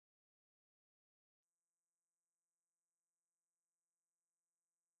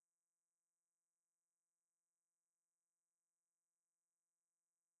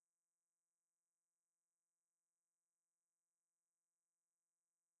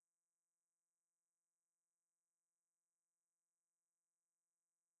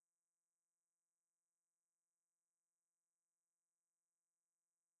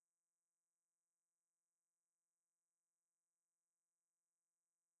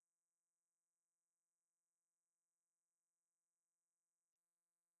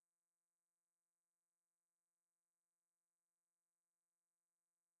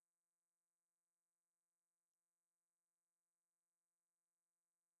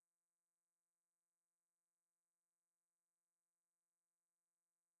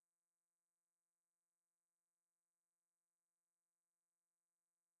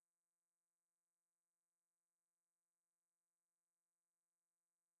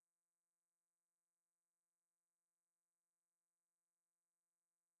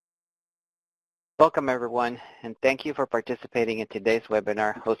Welcome everyone, and thank you for participating in today's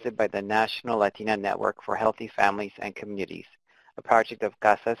webinar hosted by the National Latino Network for Healthy Families and Communities, a project of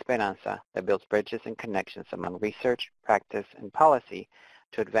Casa Esperanza that builds bridges and connections among research, practice, and policy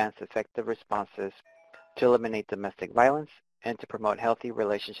to advance effective responses to eliminate domestic violence and to promote healthy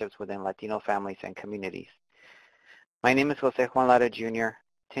relationships within Latino families and communities. My name is Jose Juan Lara Jr.,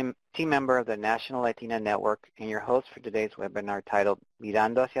 team member of the National Latino Network, and your host for today's webinar titled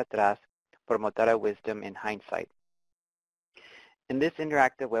Mirando hacia atrás, promotora wisdom in hindsight. In this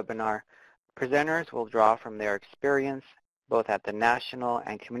interactive webinar, presenters will draw from their experience both at the national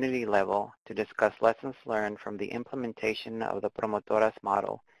and community level to discuss lessons learned from the implementation of the promotoras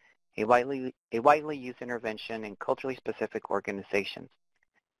model, a widely used intervention in culturally specific organizations.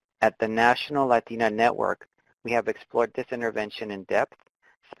 At the National Latino Network, we have explored this intervention in depth,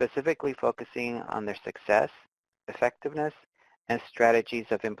 specifically focusing on their success, effectiveness, and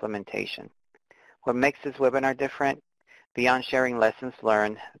strategies of implementation. What makes this webinar different? Beyond sharing lessons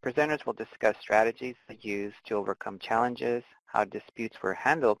learned, the presenters will discuss strategies used to overcome challenges, how disputes were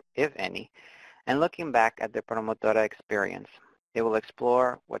handled, if any, and looking back at the promotora experience. They will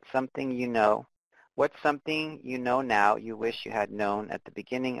explore what's something you know now you wish you had known at the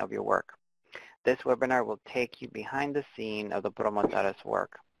beginning of your work. This webinar will take you behind the scene of the promotora's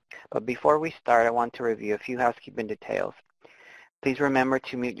work. But before we start, I want to review a few housekeeping details. Please remember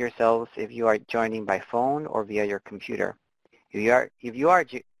to mute yourselves if you are joining by phone or via your computer. If you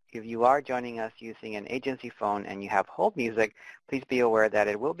are joining us using an agency phone and you have hold music, please be aware that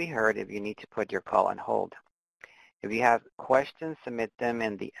it will be heard if you need to put your call on hold. If you have questions, submit them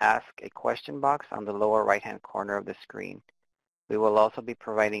in the Ask a Question box on the lower right-hand corner of the screen. We will also be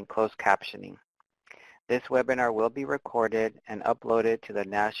providing closed captioning. This webinar will be recorded and uploaded to the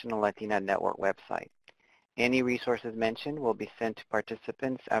National Latino Network website. Any resources mentioned will be sent to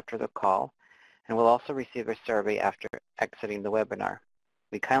participants after the call and will also receive a survey after exiting the webinar.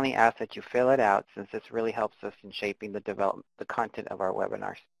 We kindly ask that you fill it out since this really helps us in shaping the content of our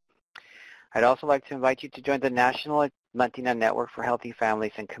webinars. I'd also like to invite you to join the National Latino Network for Healthy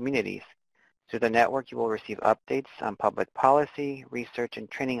Families and Communities. Through the network, you will receive updates on public policy, research, and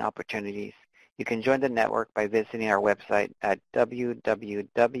training opportunities. You can join the network by visiting our website at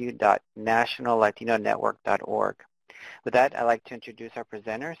www.nationallatinonetwork.org. With that, I'd like to introduce our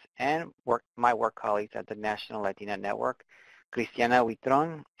presenters and my work colleagues at the National Latino Network, Cristiana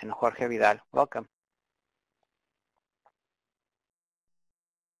Huitron and Jorge Vidal. Welcome.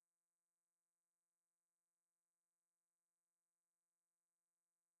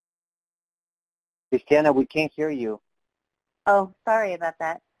 Cristiana, we can't hear you. Oh, sorry about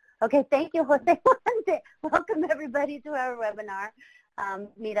that. Okay, thank you, Jose. Welcome, everybody, to our webinar,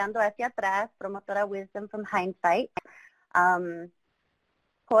 Mirando hacia atrás, promotora wisdom from hindsight. Jorge,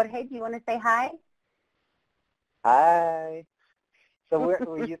 do you want to say hi? Hi. So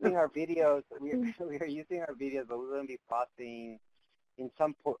we're using our videos. We're using our videos, but we're going to be pausing in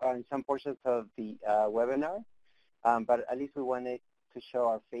some portions of the webinar. But at least we wanted to show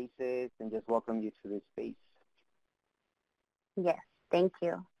our faces and just welcome you to this space. Yes, thank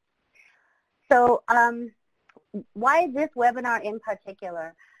you. So why this webinar in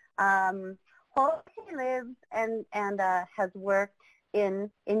particular? Jorge lives and has worked in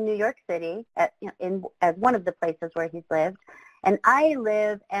New York City as one of the places where he's lived, and I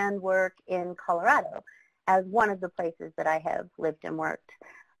live and work in Colorado as one of the places that I have lived and worked.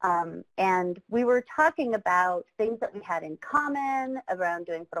 And we were talking about things that we had in common around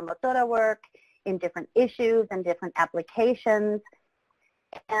doing promotora work in different issues and different applications.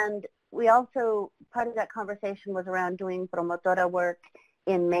 And we also, part of that conversation was around doing promotora work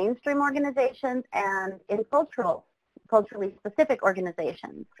in mainstream organizations and in culturally specific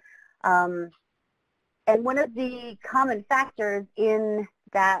organizations. And one of the common factors in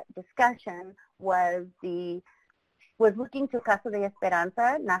that discussion was looking to Casa de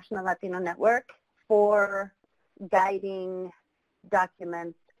Esperanza, National Latino Network, for guiding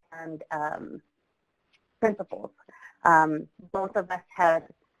documents and principles. Both of us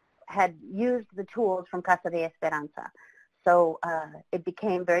had used the tools from Casa de Esperanza. So it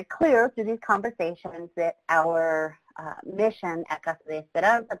became very clear through these conversations that our mission at Casa de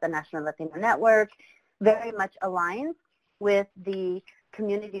Esperanza, the National Latino Network, very much aligns with the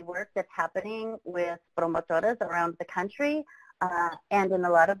community work that's happening with promotoras around the country, and in a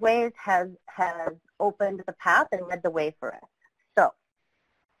lot of ways has opened the path and led the way for us. So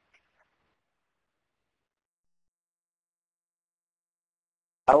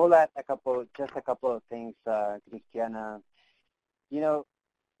I will add just a couple of things, Cristiana. You know,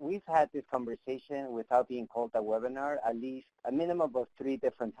 we've had this conversation without being called a webinar at least a minimum of 3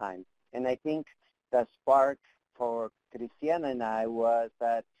 different times. And I think the spark for Cristiana and I was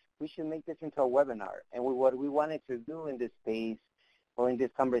that we should make this into a webinar. And what we wanted to do in this space or in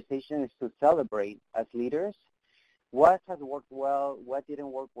this conversation is to celebrate as leaders what has worked well, what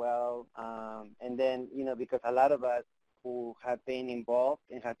didn't work well, and then, because a lot of us who have been involved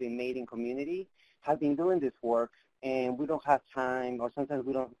and have been made in community have been doing this work, and we don't have time, or sometimes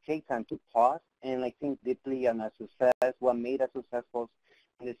we don't take time to pause and think deeply on our success, what made us successful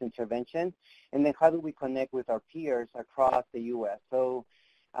in this intervention, and then how do we connect with our peers across the U.S. So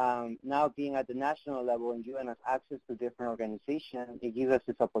now being at the national level and giving us access to different organizations, it gives us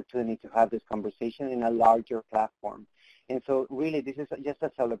this opportunity to have this conversation in a larger platform. And so really this is just a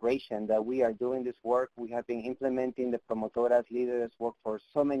celebration that we are doing this work. We have been implementing the Promotoras Leaders work for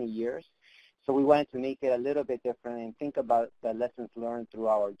so many years. So we wanted to make it a little bit different and think about the lessons learned through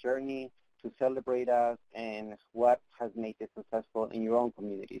our journey to celebrate us and what has made it successful in your own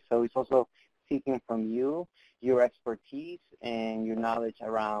community. So it's also seeking from you your expertise and your knowledge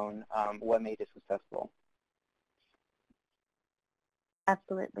around what made it successful.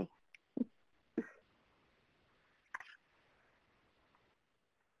 Absolutely.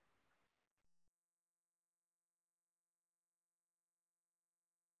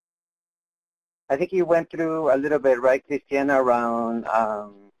 I think you went through a little bit, right, Cristiana, around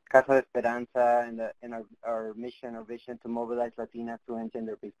Casa de Esperanza and our mission or vision to mobilize Latinas to end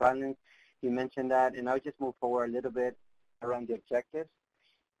gender-based violence. You mentioned that, and I'll just move forward a little bit around the objectives.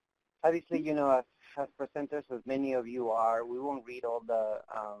 Obviously, as presenters, as many of you are, we won't read all the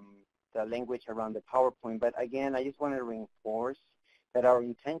language around the PowerPoint, but again, I just want to reinforce that our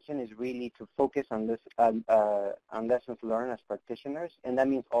intention is really to focus on this on lessons learned as practitioners, and that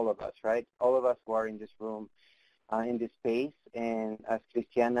means all of us, right? All of us who are in this room, in this space, and as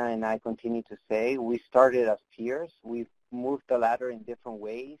Cristiana and I continue to say, we started as peers. We've moved the ladder in different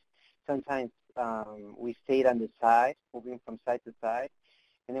ways. Sometimes we stayed on the side, moving from side to side,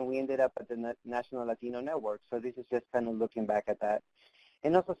 and then we ended up at the National Latino Network. So this is just kind of looking back at that.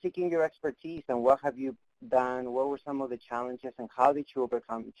 And also seeking your expertise and what have you done, what were some of the challenges, and how did you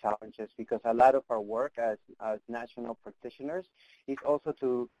overcome challenges? Because a lot of our work as national practitioners is also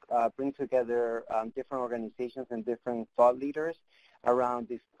to bring together different organizations and different thought leaders around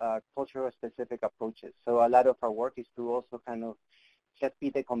these cultural-specific approaches. So a lot of our work is to also kind of just be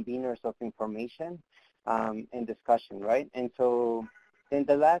the conveners of information and discussion, right? And so then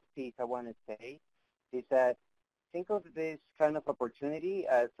the last piece I want to say is that think of this kind of opportunity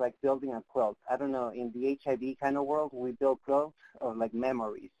as like building a quilt. I don't know, in the HIV kind of world, we build quilts of like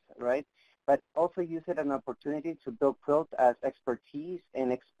memories, right? But also use it as an opportunity to build quilts as expertise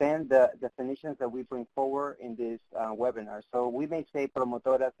and expand the definitions that we bring forward in this webinar. So we may say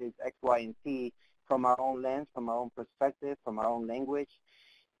promotoras is X, Y, and Z from our own lens, from our own perspective, from our own language.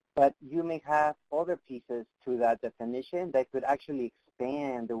 But you may have other pieces to that definition that could actually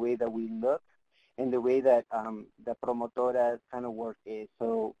expand the way that we look and the way that the promotoras kind of work is.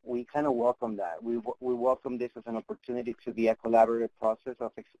 So we kind of welcome that. We welcome this as an opportunity to be a collaborative process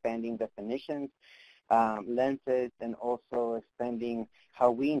of expanding definitions, lenses, and also expanding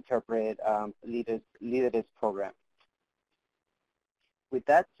how we interpret leaders program. With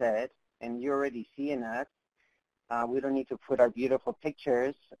that said, and you're already seeing us, we don't need to put our beautiful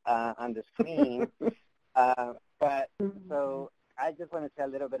pictures on the screen. But so I just want to say a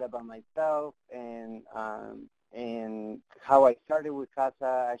little bit about myself and how I started with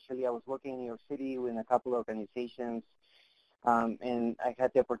CASA. Actually, I was working in New York City with a couple of organizations, and I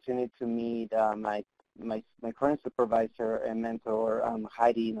had the opportunity to meet my current supervisor and mentor,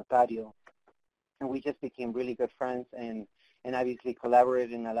 Heidi Notario, and we just became really good friends and obviously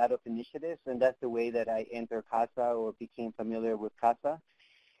collaborated in a lot of initiatives, and that's the way that I entered CASA or became familiar with CASA.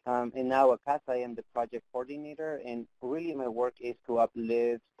 And now at CASA, I am the project coordinator, and really my work is to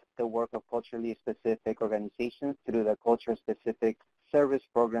uplift the work of culturally specific organizations through the culture-specific service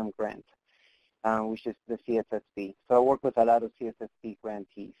program grant, which is the CSSP. So I work with a lot of CSSP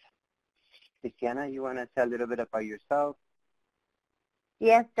grantees. Cristiana, you want to say a little bit about yourself?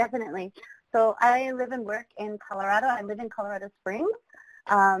 Yes, definitely. So I live and work in Colorado. I live in Colorado Springs.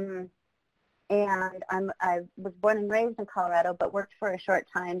 And I was born and raised in Colorado, but worked for a short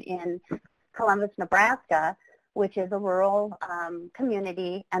time in Columbus, Nebraska, which is a rural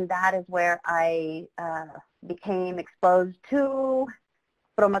community, and that is where I became exposed to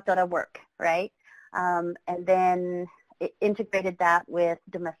promotora work, right? And then integrated that with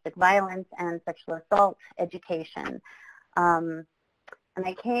domestic violence and sexual assault education. And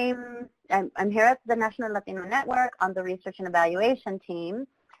I'm here at the National Latino Network on the research and evaluation team.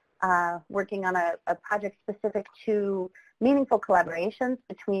 working on a project specific to meaningful collaborations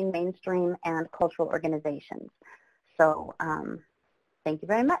between mainstream and cultural organizations. So thank you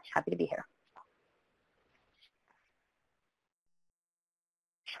very much. Happy to be here.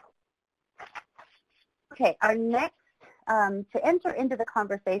 Okay, our next, to enter into the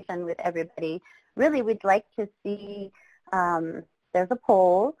conversation with everybody, really we'd like to see, there's a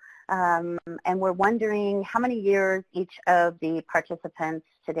poll, and we're wondering how many years each of the participants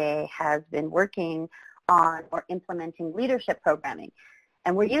today has been working on or implementing leadership programming.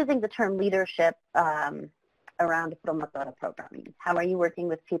 And we're using the term leadership around Promotora programming. How are you working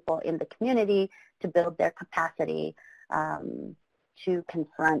with people in the community to build their capacity to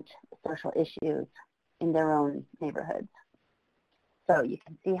confront social issues in their own neighborhoods? So you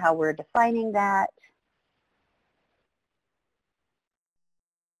can see how we're defining that.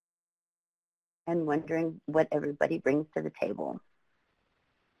 And wondering what everybody brings to the table.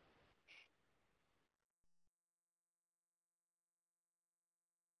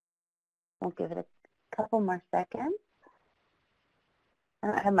 We'll give it a couple more seconds. I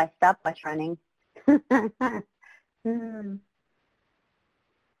don't have my stopwatch running.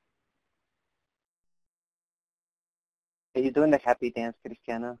 Are you doing the happy dance,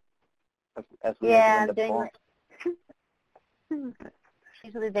 Cristiana? As we Yeah, are doing the poll?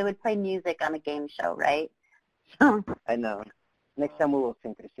 Usually they would play music on a game show, right? I know. Next time we will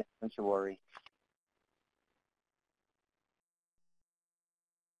sing, Cristiana. Don't you worry.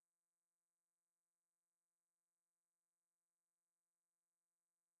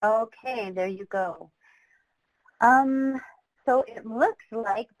 Okay, there you go. So it looks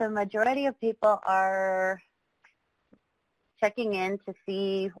like the majority of people are checking in to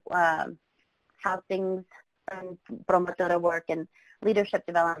see how things from Promotora work and leadership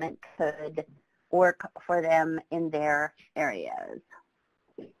development could work for them in their areas.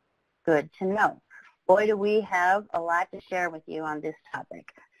 Good to know. Boy, do we have a lot to share with you on this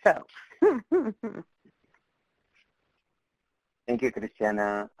topic. So. Thank you,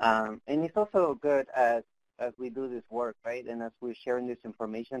 Cristiana. And it's also good as we do this work, right, and as we're sharing this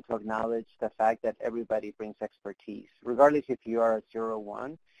information to acknowledge the fact that everybody brings expertise. Regardless if you are a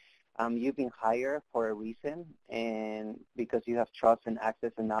 0-1, you've been hired for a reason and because you have trust and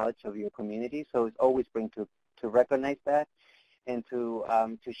access and knowledge of your community. So it's always bring to recognize that and to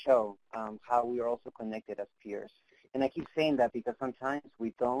show how we are also connected as peers. And I keep saying that because sometimes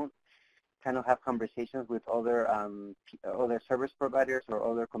we don't kind of have conversations with other service providers or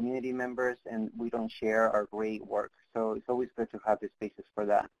other community members, and we don't share our great work. So it's always good to have the spaces for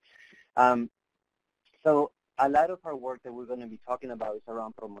that. So a lot of our work that we're going to be talking about is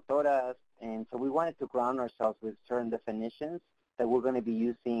around promotoras, and so we wanted to ground ourselves with certain definitions that we're going to be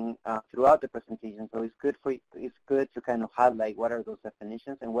using throughout the presentation. So it's good to kind of highlight what are those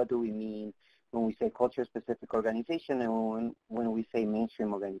definitions and what do we mean when we say culture-specific organization and when we say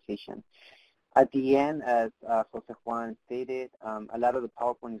mainstream organization. At the end, as Jose Juan stated, a lot of the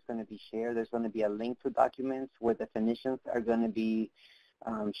PowerPoint is going to be shared. There's going to be a link to documents where definitions are going to be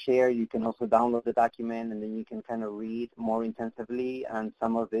shared. You can also download the document, and then you can kind of read more intensively on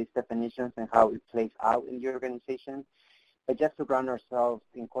some of these definitions and how it plays out in your organization. But just to ground ourselves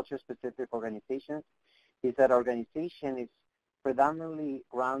in culture-specific organizations, is that organization is predominantly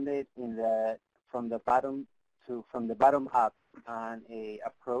grounded in from the bottom up on a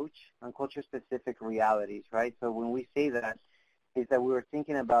approach on culture-specific realities, right? So when we say that, is that we were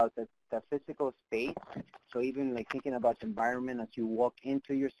thinking about the physical space. So even like thinking about the environment as you walk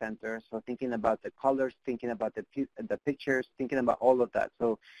into your center. So thinking about the colors, thinking about the pictures, thinking about all of that.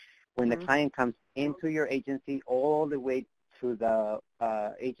 So when the client comes into your agency, all the way to the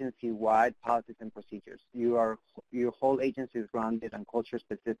agency-wide policies and procedures, your whole agency is grounded on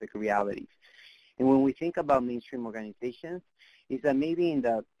culture-specific realities. And when we think about mainstream organizations, is that maybe in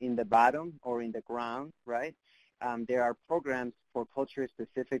the bottom or in the ground, right? There are programs for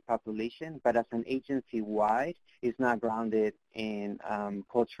culture-specific population, but as an agency-wide, it's not grounded in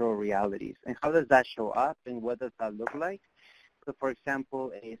cultural realities. And how does that show up, and what does that look like? So, for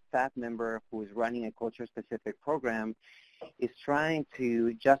example, a staff member who is running a culture-specific program is trying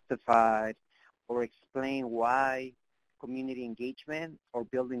to justify or explain why community engagement or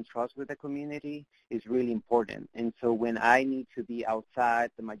building trust with the community is really important. And so when I need to be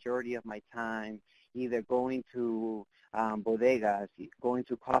outside the majority of my time, either going to bodegas, going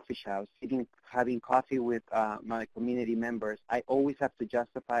to coffee shops, having coffee with my community members, I always have to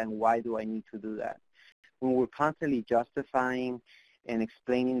justify and why do I need to do that. When we're constantly justifying and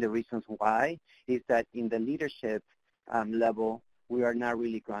explaining the reasons why, is that in the leadership level, we are not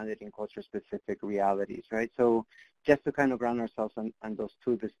really grounded in culture-specific realities, right? So just to kind of ground ourselves on those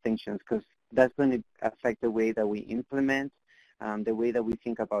two distinctions, because that's going to affect the way that we implement, the way that we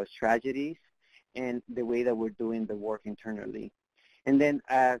think about strategies, and the way that we're doing the work internally. And then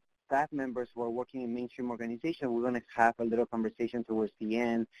as staff members who are working in mainstream organizations, we're going to have a little conversation towards the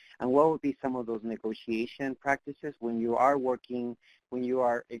end, and what would be some of those negotiation practices when you are working, when you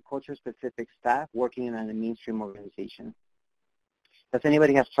are a culture-specific staff working in a mainstream organization. Does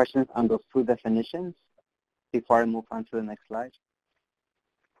anybody have questions on those two definitions before I move on to the next slide?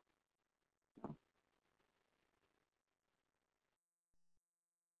 No.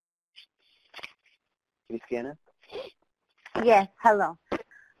 Cristiana? Yes, hello.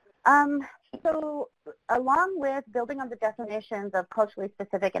 So along with building on the definitions of culturally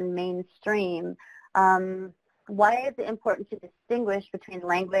specific and mainstream, why is it important to distinguish between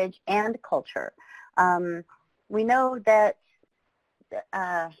language and culture? We know that,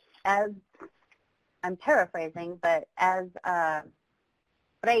 as I'm paraphrasing, but as Paulo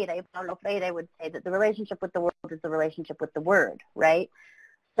Freire would say, that the relationship with the world is the relationship with the word, right?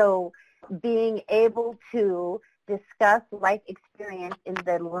 So being able to discuss life experience in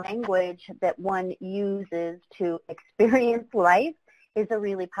the language that one uses to experience life is a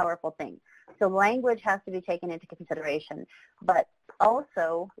really powerful thing. So language has to be taken into consideration, but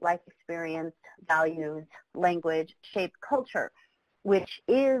also life experience, values, language, shape culture, which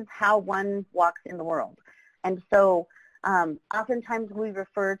is how one walks in the world. And so oftentimes we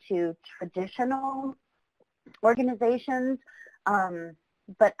refer to traditional organizations,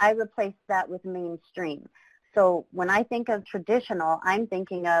 but I replace that with mainstream. So when I think of traditional, I'm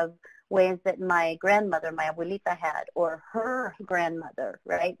thinking of ways that my grandmother, my abuelita had, or her grandmother,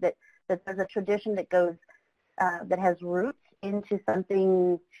 right? That there's a tradition that goes, that has roots into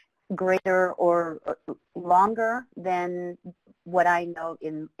something greater or longer than what I know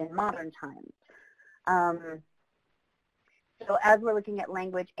in modern times. So as we're looking at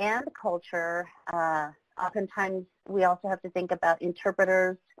language and culture, oftentimes we also have to think about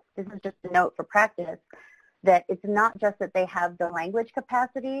interpreters. This is just a note for practice, that it's not just that they have the language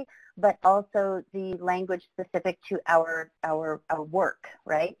capacity, but also the language specific to our work,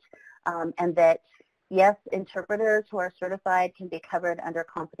 right? And that, yes, interpreters who are certified can be covered under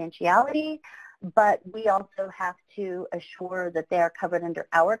confidentiality, but we also have to assure that they are covered under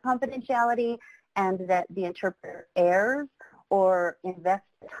our confidentiality and that the interpreter errs or invests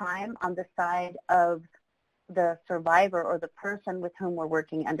time on the side of the survivor or the person with whom we're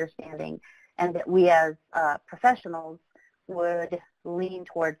working, understanding, and that we as professionals would lean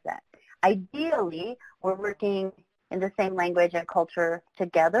towards that. Ideally, we're working in the same language and culture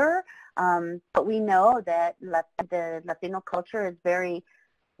together, but we know that the Latino culture is very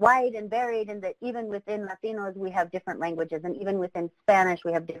wide and varied, and that even within Latinos we have different languages, and even within Spanish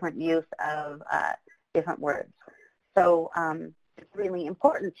we have different use of different words. So it's really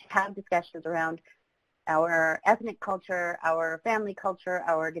important to have discussions around our ethnic culture, our family culture,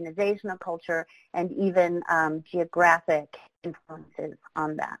 our organizational culture, and even geographic influences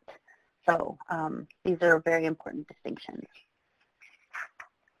on that. So these are very important distinctions.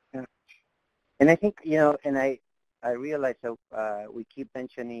 Yeah. And I think, and I realize that we keep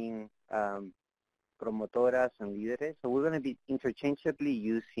mentioning promotoras and líderes, so we're going to be interchangeably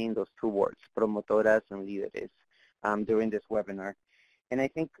using those two words, promotoras and líderes, during this webinar. And I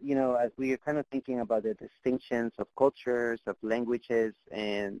think, as we are kind of thinking about the distinctions of cultures, of languages,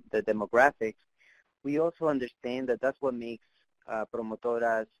 and the demographics, we also understand that that's what makes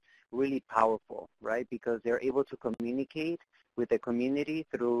promotoras really powerful, right? Because they're able to communicate with the community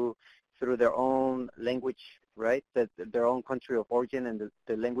through their own language, right? Their own country of origin and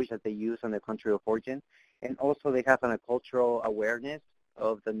the language that they use on the country of origin. And also they have a cultural awareness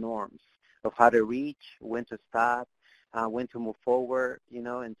of the norms, of how to reach, when to stop, when to move forward,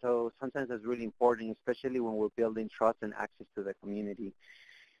 and so sometimes that's really important, especially when we're building trust and access to the community.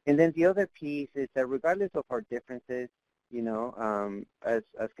 And then the other piece is that regardless of our differences, as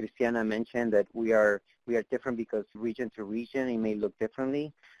Cristiana mentioned, that we are different because region to region it may look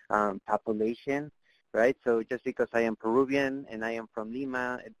differently, population, right? So just because I am Peruvian and I am from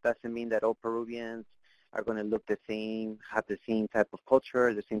Lima, it doesn't mean that all Peruvians are going to look the same, have the same type of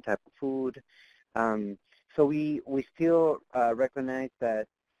culture, the same type of food. So we still recognize that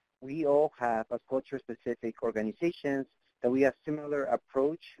we all have, as culture-specific organizations, that we have similar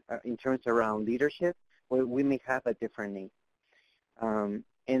approach in terms around leadership, where we may have a different name.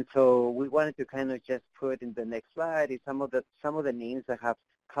 And so we wanted to kind of just put in the next slide is some of the names that have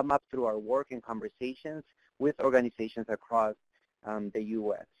come up through our work and conversations with organizations across the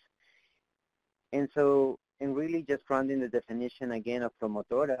U.S. And so, and really just rounding the definition again of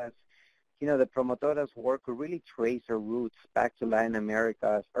promotoras, the Promotoras' work could really trace their roots back to Latin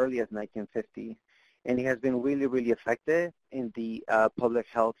America as early as 1950, and it has been really, really effective in the public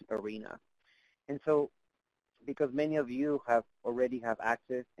health arena. And so, because many of you already have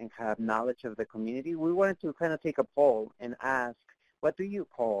access and have knowledge of the community, we wanted to kind of take a poll and ask, what do you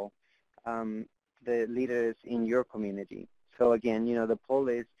call the leaders in your community? So again, the poll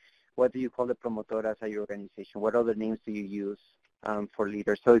is, what do you call the promotoras at your organization? What other names do you use for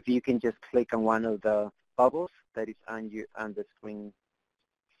leaders? So if you can just click on one of the bubbles that is on the screen.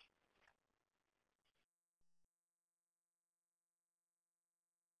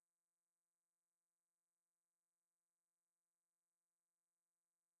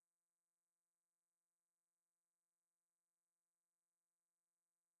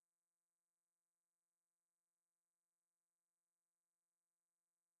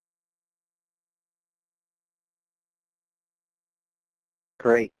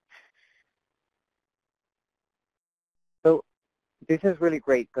 Great. So this is really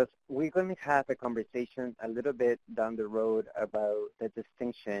great because we're going to have a conversation a little bit down the road about the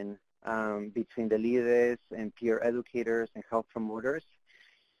distinction between the leaders and peer educators and health promoters.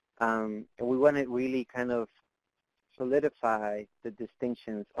 And we want to really kind of solidify the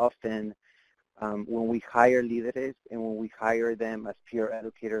distinctions often when we hire leaders and when we hire them as peer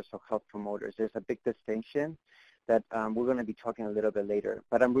educators or health promoters. There's a big distinction that we're going to be talking a little bit later.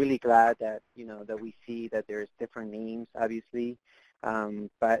 But I'm really glad that, that we see that there's different names, obviously,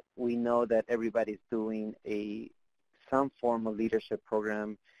 but we know that everybody's doing some form of leadership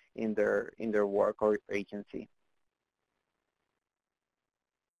program in their work or agency.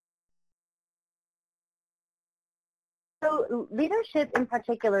 So leadership in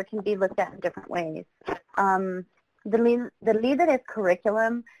particular can be looked at in different ways. The Líderes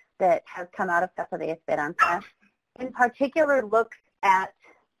curriculum that has come out of Casa de Esperanza in particular looks at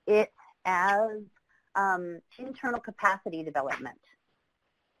it as internal capacity development.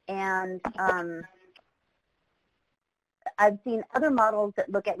 And I've seen other models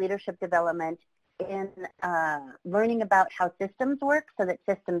that look at leadership development in learning about how systems work so that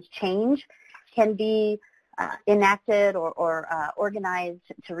systems change can be enacted or organized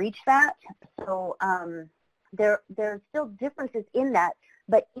to reach that. So there's still differences in that,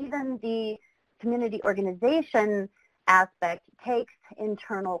 but even the community organization aspect takes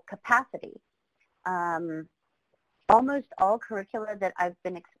internal capacity. Almost all curricula that I've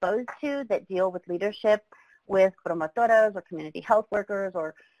been exposed to that deal with leadership with promotoras or community health workers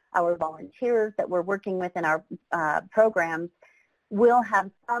or our volunteers that we're working with in our programs will have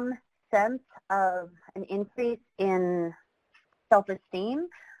some sense of an increase in self-esteem.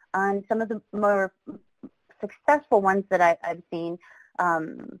 And some of the more successful ones that I've seen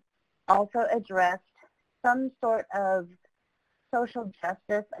also addressed some sort of social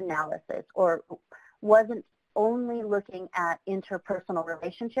justice analysis or wasn't only looking at interpersonal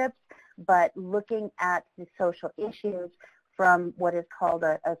relationships, but looking at the social issues from what is called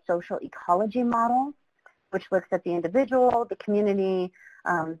a social ecology model, which looks at the individual, the community,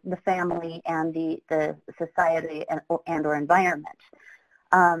 the family, and the society and or environment.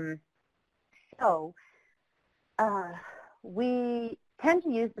 We tend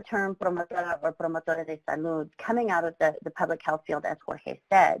to use the term promotora or promotora de salud coming out of the public health field, as Jorge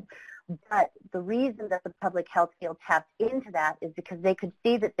said. But the reason that the public health field tapped into that is because they could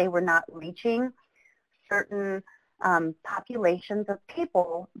see that they were not reaching certain populations of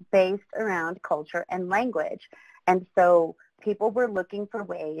people based around culture and language. And so people were looking for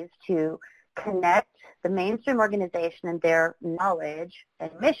ways to connect the mainstream organization and their knowledge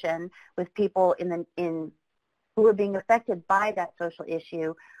and mission with people who were being affected by that social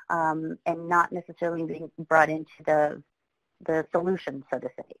issue and not necessarily being brought into the solution, so to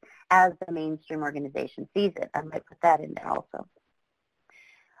say, as the mainstream organization sees it. I might put that in there also.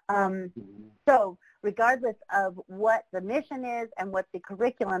 So regardless of what the mission is and what the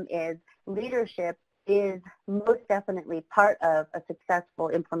curriculum is, leadership is most definitely part of a successful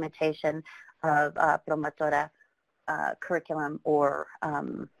implementation of promotora curriculum or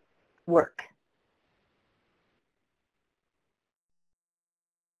work.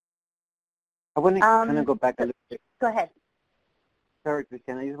 I want to kind of go back a little bit. Go ahead. Sorry,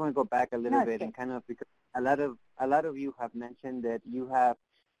 Christiana, I just want to go back a little bit and kind of, because a lot of you have mentioned that you have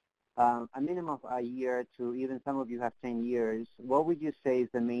a minimum of a year to even some of you have 10 years. What would you say is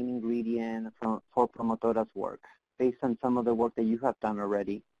the main ingredient for Promotora's work based on some of the work that you have done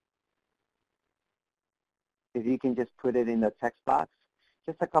already? If you can just put it in the text box,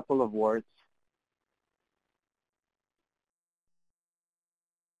 just a couple of words.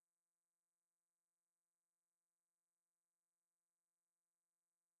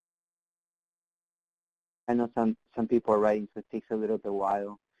 I know some people are writing, so it takes a little bit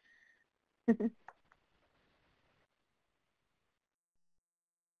while.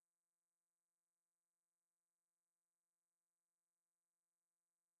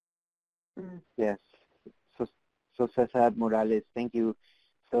 Yes. So Cesar Morales, thank you.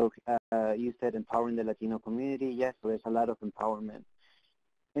 So you said empowering the Latino community. Yes, so there's a lot of empowerment.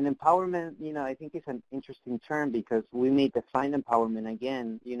 And empowerment, I think it's an interesting term because we may define empowerment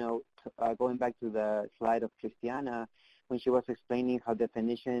again, going back to the slide of Cristiana, when she was explaining how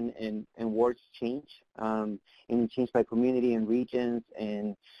definition and words change, and change by community and regions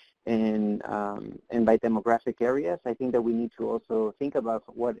and by demographic areas. I think that we need to also think about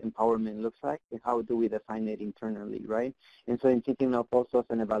what empowerment looks like and how do we define it internally, right? And so in thinking of also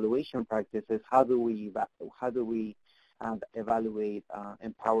an evaluation practices, how do we evaluate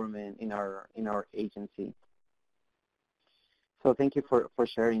empowerment in our agency? So thank you for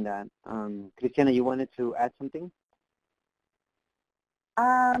sharing that. Cristiana, you wanted to add something?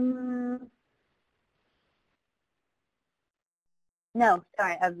 No,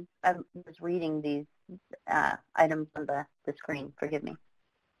 sorry, I was reading these items on the screen. Forgive me.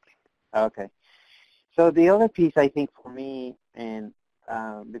 Okay. So the other piece, I think, for me, and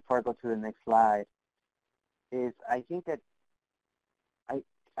before I go to the next slide, is I think that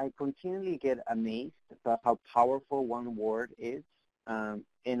I continually get amazed about how powerful one word is, and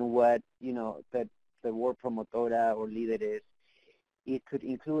what, that the word promotora or líder is. It could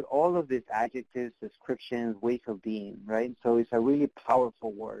include all of these adjectives, descriptions, ways of being, right? So it's a really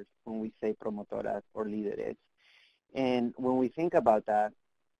powerful word when we say promotoras or líderes. And when we think about that,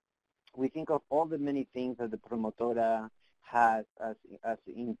 we think of all the many things that the promotora has as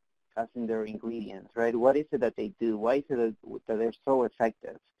in their ingredients, right? What is it that they do? Why is it that they're so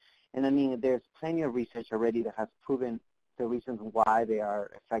effective? And I mean, there's plenty of research already that has proven the reasons why they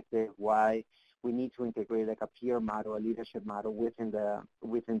are effective, why we need to integrate like a peer model, a leadership model within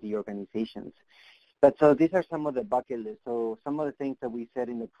the organizations. But so these are some of the bucket lists. So some of the things that we said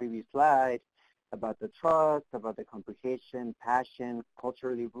in the previous slide about the trust, about the comprehension, passion,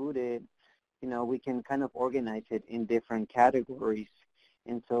 culturally rooted, we can kind of organize it in different categories.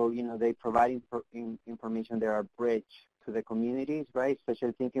 And so, they provide information. They're a bridge to the communities, right?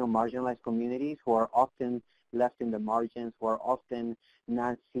 Especially thinking of marginalized communities who are often left in the margins, who are often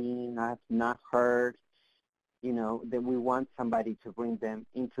not seen, not heard, that we want somebody to bring them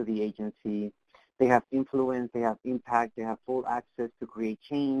into the agency. They have influence, they have impact, they have full access to create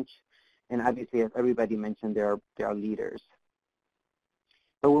change, and obviously, as everybody mentioned, they are leaders.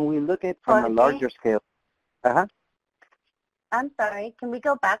 But when we look at from a larger scale, I'm sorry, can we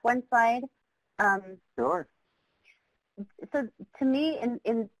go back one slide? Sure. So to me,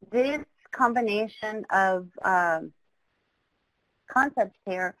 in this combination of concepts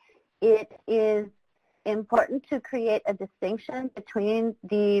here, it is important to create a distinction between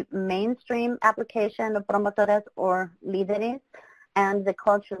the mainstream application of promotoras or líderes and the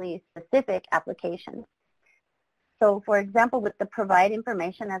culturally specific applications. So for example, with the provide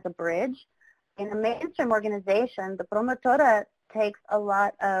information as a bridge, in a mainstream organization, the promotora takes a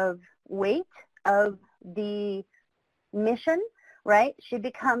lot of weight of the mission, right? She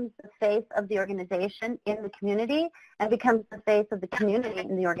becomes the face of the organization in the community and becomes the face of the community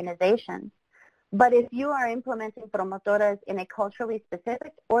in the organization. But if you are implementing promotoras in a culturally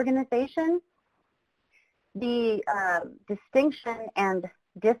specific organization, the distinction and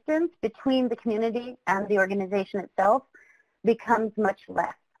distance between the community and the organization itself becomes much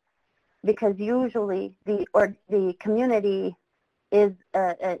less, because usually the community is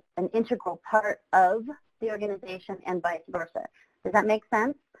an integral part of the organization and vice versa. Does that make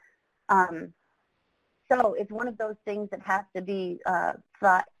sense? So it's one of those things that has to be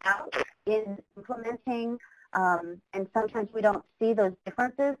thought out in implementing, and sometimes we don't see those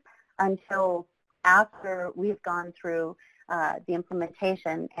differences until after we've gone through the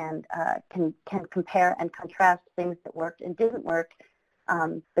implementation and can compare and contrast things that worked and didn't work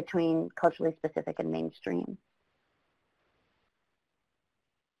between culturally specific and mainstream.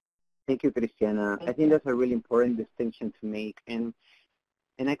 Thank you, Cristiana. I think that's a really important distinction to make. And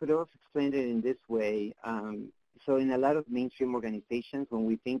I could also explain it in this way. So in a lot of mainstream organizations, when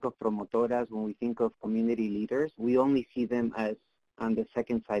we think of promotoras, when we think of community leaders, we only see them as on the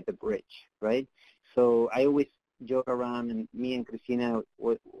second side, the bridge, right? So I always joke around, and me and Cristina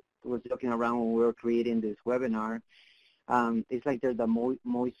was joking around when we were creating this webinar. It's like they're the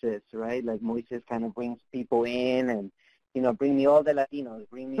Moises, right? Like Moises kind of brings people in and, bring me all the Latinos,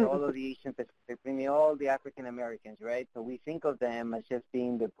 bring me all of the Asian Pacific, bring me all the African Americans, right? So we think of them as just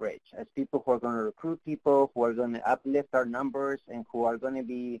being the bridge, as people who are going to recruit people, who are going to uplift our numbers, and who are going to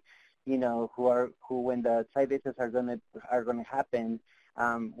be, who when the site visits are gonna happen,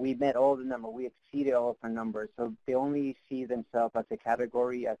 we met all the numbers. We exceeded all of our numbers. So they only see themselves as a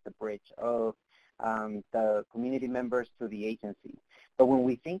category, as the bridge of the community members to the agency. But when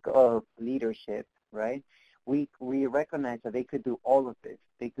we think of leadership, right, we recognize that they could do all of this.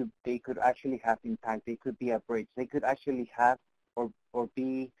 They could actually have impact. They could be a bridge. They could actually have or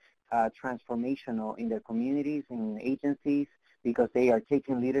be transformational in their communities and agencies, because they are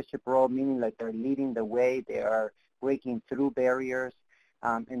taking leadership role, meaning like they're leading the way, they are breaking through barriers,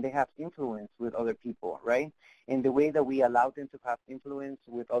 and they have influence with other people, right? And the way that we allow them to have influence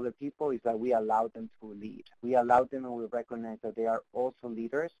with other people is that we allow them to lead. We allow them and we recognize that they are also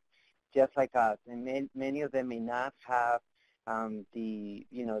leaders, just like us. And many of them may not have the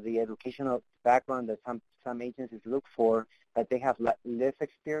educational background that some agencies look for, but they have lived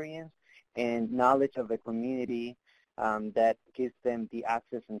experience and knowledge of the community that gives them the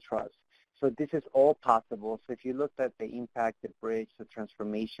access and trust. So this is all possible. So if you look at the impact, the bridge, the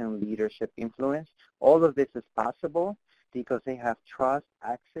transformation, leadership, influence, all of this is possible because they have trust,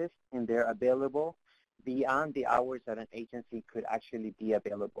 access, and they're available beyond the hours that an agency could actually be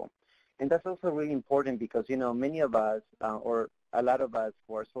available. And that's also really important because, many of us or a lot of us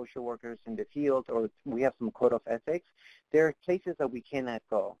who are social workers in the field, or we have some code of ethics, there are places that we cannot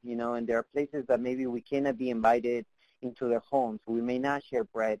go, and there are places that maybe we cannot be invited into their homes. We may not share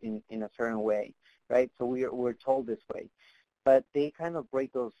bread in a certain way, right? So we're told this way. But they kind of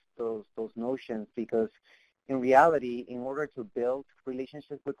break those notions, because in reality, in order to build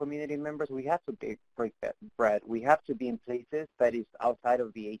relationships with community members, we have to break that bread. We have to be in places that is outside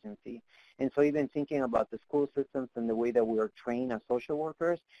of the agency. And so even thinking about the school systems and the way that we are trained as social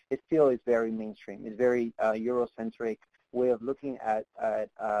workers, it still is very mainstream. It's very Eurocentric way of looking at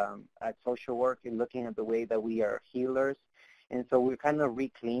social work and looking at the way that we are healers. And so we're kind of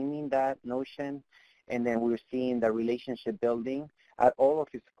reclaiming that notion, and then we're seeing the relationship building at all of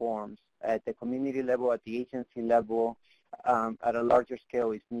its forms, at the community level, at the agency level, at a larger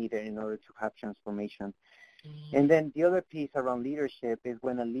scale is needed in order to have transformation. Mm-hmm. And then the other piece around leadership is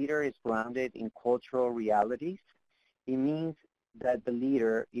when a leader is grounded in cultural realities, it means that the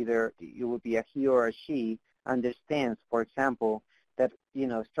leader, either it would be a he or a she, understands, for example, that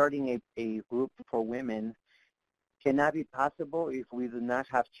starting a group for women cannot be possible if we do not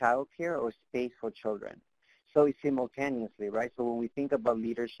have childcare or space for children. So it's simultaneously, right? So when we think about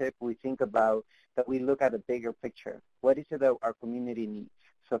leadership, we think about that we look at a bigger picture. What is it that our community needs?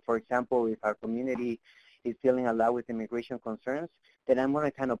 So for example, if our community is dealing a lot with immigration concerns, then I'm going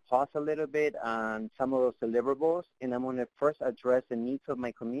to kind of pause a little bit on some of those deliverables, and I'm going to first address the needs of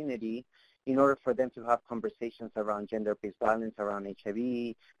my community in order for them to have conversations around gender-based violence, around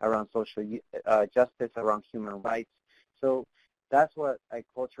HIV, around social justice, around human rights. So that's what a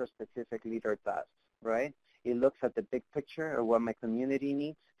culture-specific leader does, right? It looks at the big picture of what my community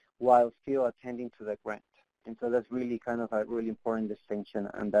needs while still attending to the grant. And so that's really kind of a really important distinction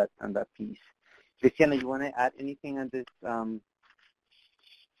on that piece. Cristiana, you want to add anything on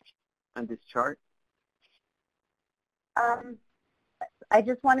this chart? I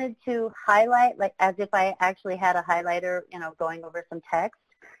just wanted to highlight, like as if I actually had a highlighter, going over some text,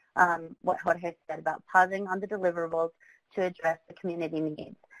 what Jorge said about pausing on the deliverables to address the community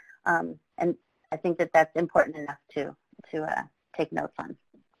needs. And I think that that's important enough to take notes on.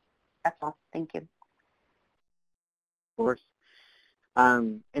 That's all. Thank you. Of course.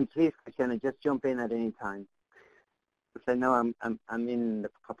 And please, Christiana, just jump in at any time, because I know I'm in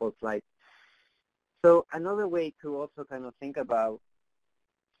a couple of slides. So another way to also kind of think about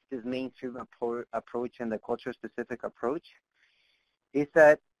this mainstream approach and the culture-specific approach is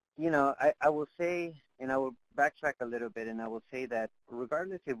that, I will say, and I will backtrack a little bit, and I will say that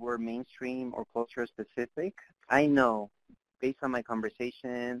regardless if we're mainstream or culture-specific, I know, based on my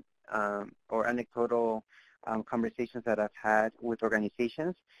conversation or anecdotal conversations that I've had with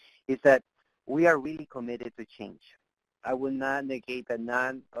organizations, is that we are really committed to change. I will not negate that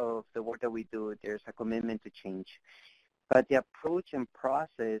none of the work that we do, there's a commitment to change. But the approach and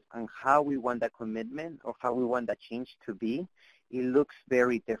process on how we want that commitment or how we want that change to be, it looks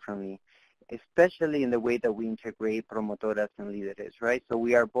very differently, especially in the way that we integrate promotoras and líderes, right? So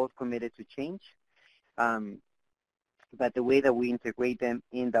we are both committed to change, but the way that we integrate them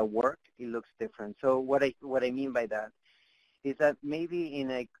in the work, it looks different. So what I mean by that is that maybe in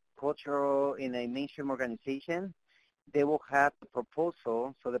a mainstream organization, they will have a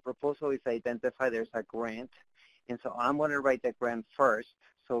proposal. So the proposal is identify there's a grant. And so I'm going to write the grant first.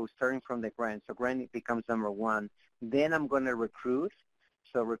 So starting from the grant. So grant becomes number one. Then I'm going to recruit.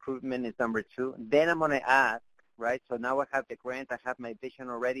 So recruitment is number two. Then I'm going to ask right? So now I have the grant, I have my vision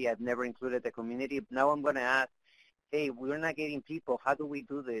already, I've never included the community. Now I'm going to ask, hey, we're not getting people. How do we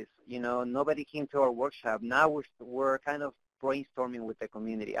do this? Nobody came to our workshop. Now we're kind of brainstorming with the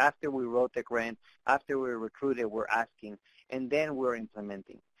community. After we wrote the grant, after we recruited, we're asking, and then we're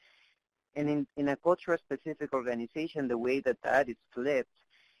implementing. And in a culture-specific organization, the way that is flipped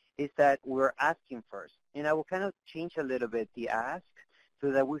is that we're asking first. And I will kind of change a little bit the ask so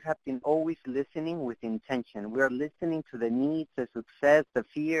that we have been always listening with intention. We are listening to the needs, the success, the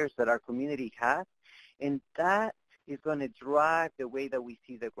fears that our community has, and that is going to drive the way that we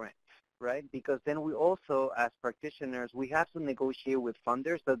see the grant, right? Because then we also, as practitioners, we have to negotiate with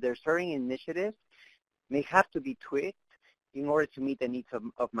funders that there are certain initiatives may have to be tweaked in order to meet the needs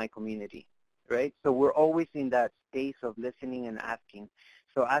of my community, right? So we're always in that space of listening and asking.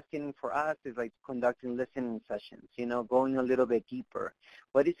 So asking for us is like conducting listening sessions, going a little bit deeper.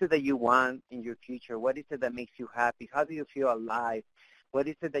 What is it that you want in your future? What is it that makes you happy? How do you feel alive? What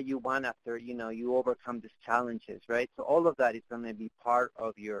is it that you want after, you overcome these challenges, right? So all of that is going to be part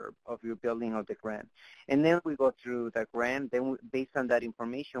of your building of the grant. And then we go through the grant. Then based on that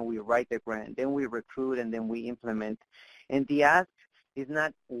information, we write the grant. Then we recruit, and then we implement. And the ask is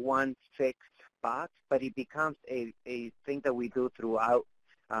not one fixed box, but it becomes a thing that we do throughout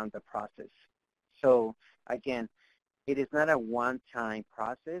the process. So again, it is not a one-time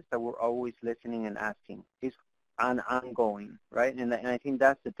process that we're always listening and asking. It's ongoing, right? And I think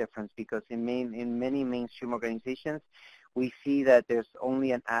that's the difference, because in many mainstream organizations, we see that there's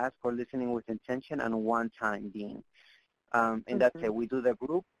only an ask or listening with intention and one time being. And that's it. We do the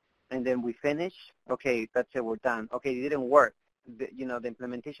group, and then we finish. Okay, that's it. We're done. Okay, it didn't work. The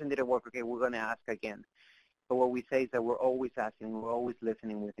implementation didn't work. Okay, we're going to ask again. But what we say is that we're always asking, we're always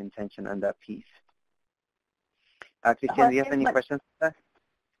listening with intention on that piece. Christian, do you have any questions for that?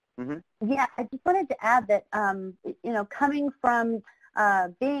 Mm-hmm. Yeah, I just wanted to add that, coming from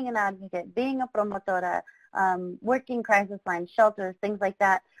being an advocate, being a promotora, working crisis lines, shelters, things like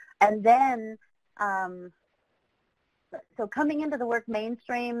that, and then, so coming into the work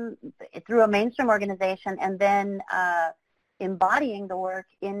mainstream, through a mainstream organization, and then embodying the work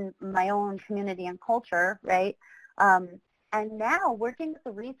in my own community and culture, right? And now working with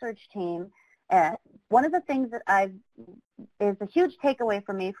the research team, one of the things that is a huge takeaway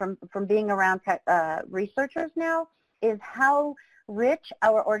for me from being around researchers now is how rich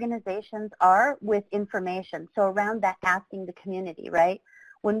our organizations are with information. So around that asking the community, right?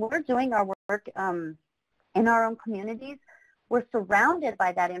 When we're doing our work in our own communities, we're surrounded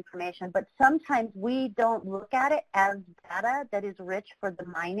by that information, but sometimes we don't look at it as data that is rich for the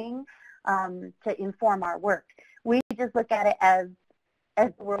mining to inform our work. We just look at it as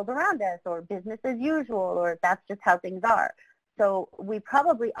the world around us, or business as usual, or that's just how things are. So we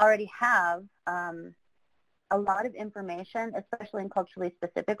probably already have a lot of information, especially in culturally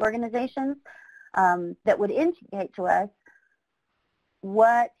specific organizations, that would indicate to us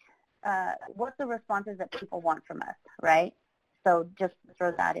what the responses that people want from us, right? So just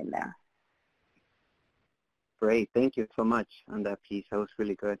throw that in there. Great. Thank you so much on that piece. That was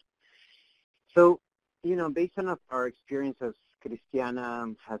really good. So, based on our experience, as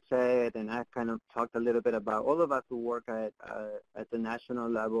Cristiana has said, and I've kind of talked a little bit about, all of us who work at the national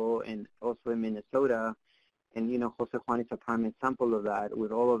level and also in Minnesota, and, Jose Juan is a prime example of that,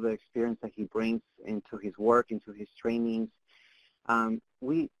 with all of the experience that he brings into his work, into his trainings.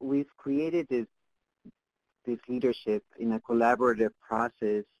 We've created this leadership in a collaborative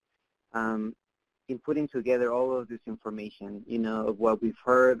process in putting together all of this information, of what we've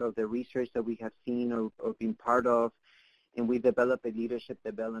heard, of the research that we have seen or been part of, and we develop a leadership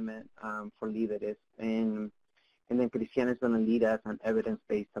development for leaders. And then Cristiana is going to lead us an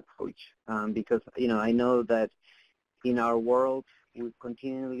evidence-based approach because, I know that in our world, we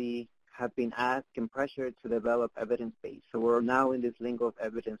continually have been asked and pressured to develop evidence-based. So we're now in this lingo of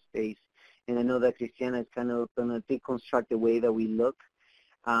evidence-based. And I know that Cristiana is kind of going to deconstruct the way that we look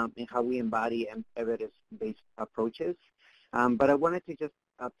and how we embody evidence-based approaches. But I wanted to just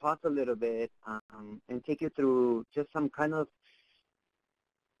pause a little bit and take you through just some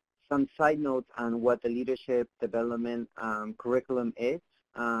side notes on what the leadership development curriculum is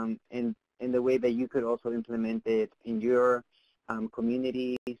and the way that you could also implement it in your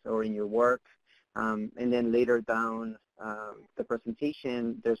communities or in your work. And then later down the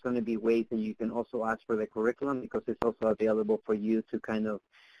presentation, there's going to be ways that you can also ask for the curriculum, because it's also available for you to kind of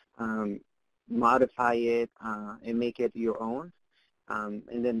modify it and make it your own.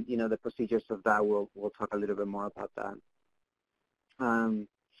 And then, the procedures of that, we'll talk a little bit more about that.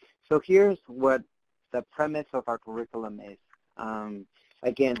 So here's what the premise of our curriculum is.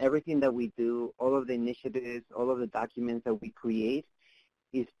 again, everything that we do, all of the initiatives, all of the documents that we create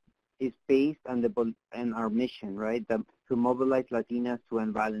is based on our mission, right? To mobilize Latinas to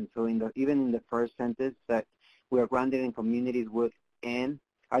end violence. So even in the first sentence, that we are grounded in communities and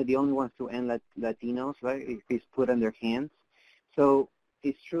are the only ones to end Latinos, right? If it's put in their hands. So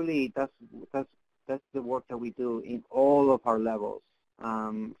it's truly that's the work that we do in all of our levels,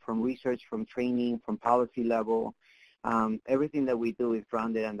 from research, from training, from policy level. Everything that we do is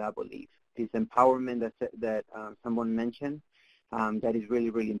grounded in that belief. This empowerment that someone mentioned, that is really,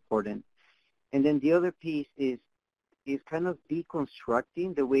 really important. And then the other piece is kind of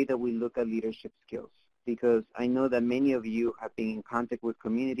deconstructing the way that we look at leadership skills, because I know that many of you have been in contact with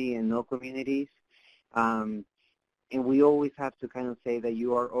community and no communities, and we always have to kind of say that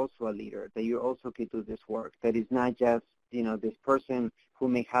you are also a leader, that you also can do this work, that it's not just, this person who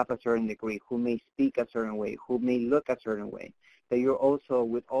may have a certain degree, who may speak a certain way, who may look a certain way, that you're also,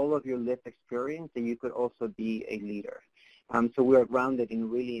 with all of your lived experience, that you could also be a leader. So we are grounded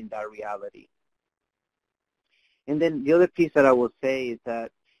in that reality. And then the other piece that I will say is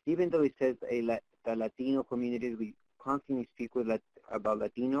that even though it says the Latino communities, we constantly speak about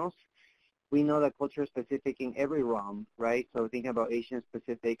Latinos, we know that culture is specific in every realm, right? So thinking about Asian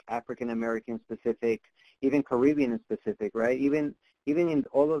specific, African American specific, even Caribbean specific, right? Even in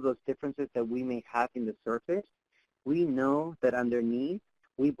all of those differences that we may have in the surface, we know that underneath,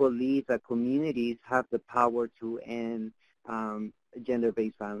 we believe that communities have the power to end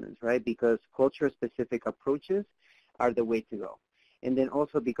gender-based violence, right? Because culture-specific approaches are the way to go. And then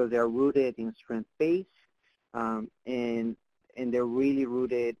also because they are rooted in strength-based, and they're really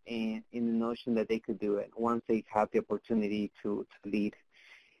rooted in the notion that they could do it once they have the opportunity to lead.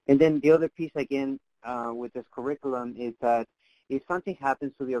 And then the other piece, again, with this curriculum is that if something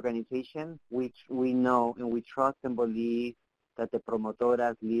happens to the organization, which we know and we trust and believe that the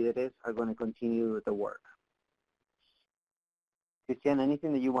promotoras, líderes, are going to continue the work. Christian,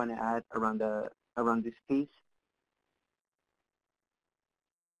 anything that you want to add around this piece?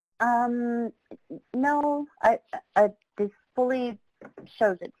 No, this fully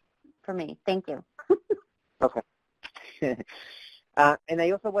shows it for me. Thank you. Okay. And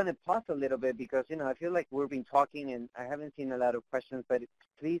I also want to pause a little bit because, I feel like we've been talking and I haven't seen a lot of questions, but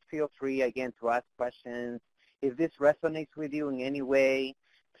please feel free, again, to ask questions. If this resonates with you in any way,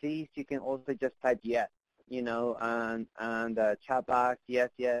 please, you can also just type yes, on the chat box, yes.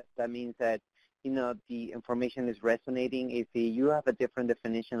 That means that, the information is resonating. If you have a different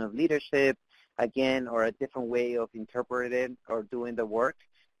definition of leadership, again, or a different way of interpreting or doing the work,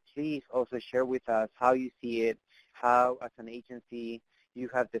 please also share with us how you see it, how, as an agency, you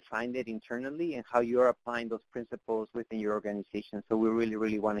have defined it internally, and how you're applying those principles within your organization. So we really,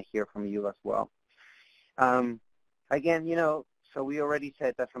 really want to hear from you as well. Again, so we already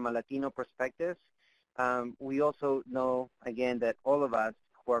said that from a Latino perspective, we also know, again, that all of us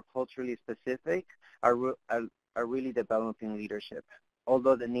who are culturally specific are really developing leadership.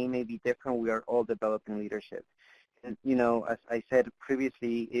 Although the name may be different, we are all developing leadership. And, as I said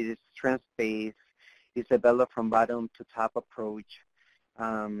previously, it is strength-based. It's developed from bottom to top approach,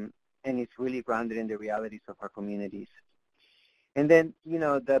 and it's really grounded in the realities of our communities. And then,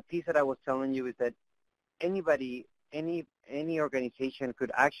 the piece that I was telling you is that anybody, any organization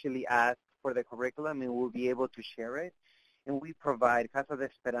could actually ask for the curriculum, and we'll be able to share it. And we provide, Casa de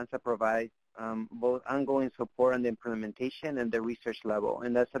Esperanza provides both ongoing support on the implementation and the research level,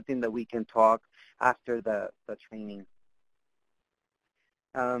 and that's something that we can talk after the training.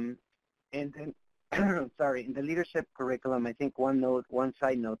 And then, sorry, in the leadership curriculum, I think one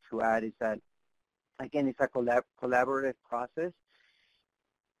side note to add is that, again, it's a collaborative process.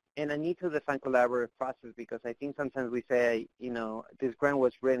 And I need to define collaborative process because I think sometimes we say, this grant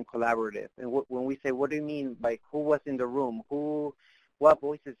was written collaborative. And when we say, what do you mean by who was in the room? What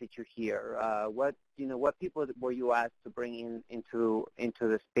voices did you hear? What people were you asked to bring into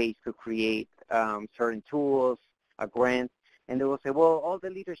the space to create certain tools, a grant? And they will say, well, all the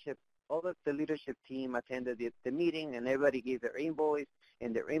leadership team attended the meeting, and everybody gave their invoice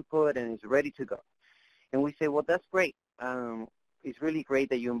and their input, and is ready to go. And we say, well, that's great. It's really great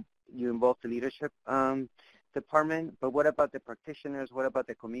that you involve the leadership department, but what about the practitioners? What about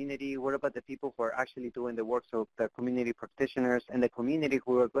the community? What about the people who are actually doing the work? So the community practitioners and the community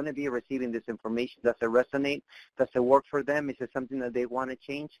who are going to be receiving this information, does it resonate? Does it work for them? Is it something that they want to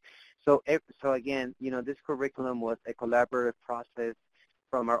change? So again, this curriculum was a collaborative process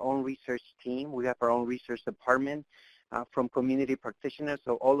from our own research team. We have our own research department, from community practitioners.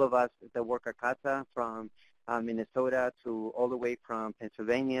 So all of us that work at CASA, from Minnesota to all the way from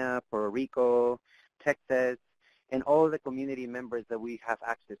Pennsylvania, Puerto Rico, Texas, and all the community members that we have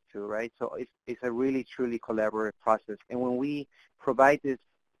access to, right? So it's a really, truly collaborative process. And when we provide this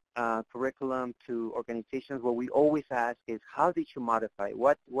curriculum to organizations, what we always ask is, how did you modify?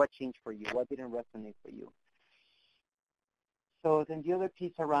 What changed for you? What didn't resonate for you? So then the other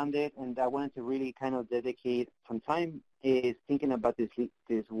piece around it, and I wanted to really kind of dedicate some time, is thinking about this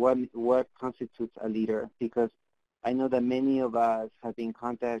what constitutes a leader, because I know that many of us have been in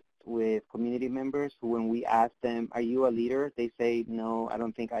contact with community members who, when we ask them, are you a leader? They say, no, I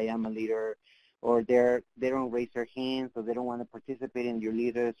don't think I am a leader, or they don't raise their hands, or they don't want to participate in your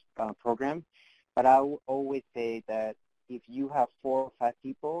leaders program. But I will always say that if you have 4 or 5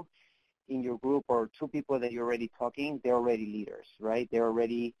 people in your group, or 2 people that you're already talking, they're already leaders, right? They're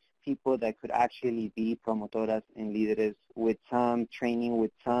already people that could actually be promotoras and leaders with some training,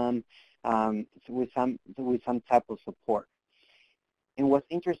 with some type of support. And what's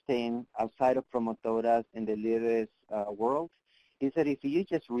interesting outside of promotoras in the leaders world is that if you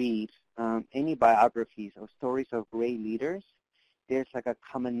just read any biographies or stories of great leaders, there's like a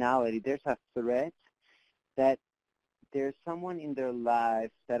commonality, there's a thread that there's someone in their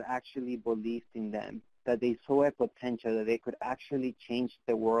life that actually believed in them, that they saw a potential, that they could actually change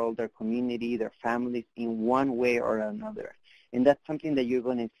the world, their community, their families in one way or another. And that's something that you're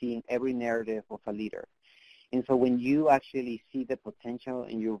going to see in every narrative of a leader. And so when you actually see the potential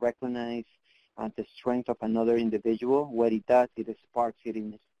and you recognize the strength of another individual, what it does, it sparks, it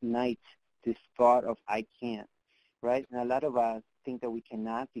ignites this thought of, I can, right? And a lot of us think that we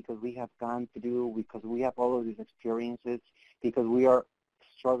cannot because we have gone through, because we have all of these experiences, because we are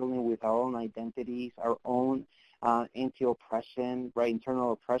struggling with our own identities, our own anti-oppression, right,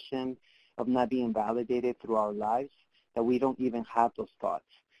 internal oppression of not being validated through our lives, that we don't even have those thoughts.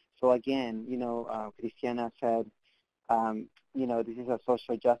 So again, Cristiana said, this is a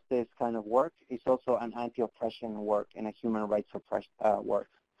social justice kind of work. It's also an anti-oppression work and a human rights work.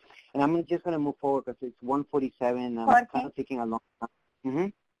 And I'm just going to move forward because it's 1:47. I'm kind of taking a long time. Mm-hmm.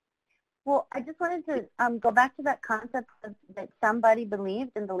 Well, I just wanted to go back to that concept that somebody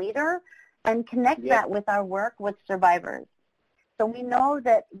believed in the leader and connect that with our work with survivors. So we know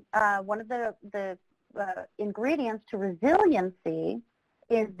that one of the ingredients to resiliency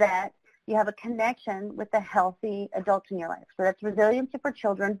is that you have a connection with the healthy adults in your life. So that's resiliency for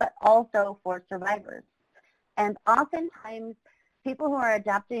children, but also for survivors. And oftentimes, people who are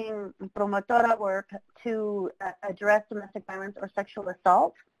adapting promotora work to address domestic violence or sexual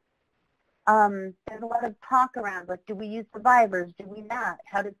assault, there's a lot of talk around, like, do we use survivors? Do we not?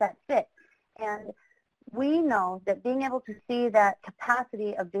 How does that fit? And we know that being able to see that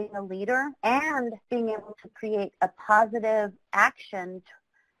capacity of being a leader and being able to create a positive action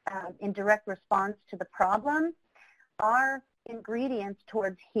in direct response to the problem are ingredients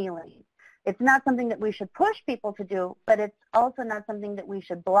towards healing. It's not something that we should push people to do, but it's also not something that we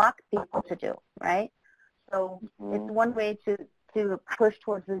should block people to do, right? So it's one way to push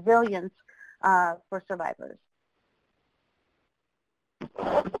towards resilience for survivors.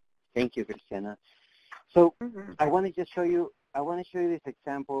 Thank you, Cristiana. So I want to just show you this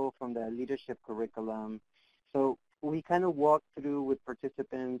example from the leadership curriculum. So we kind of walk through with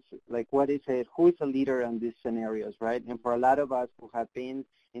participants, like, what is it, who is a leader in these scenarios, right? And for a lot of us who have been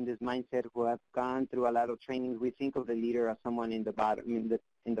in this mindset, who have gone through a lot of trainings, we think of the leader as someone in the bottom,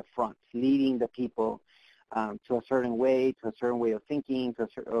 in the front, leading the people to a certain way of thinking,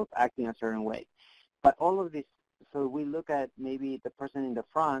 of acting a certain way. But all of this, so we look at maybe the person in the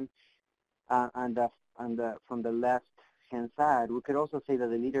front from the left-hand side. We could also say that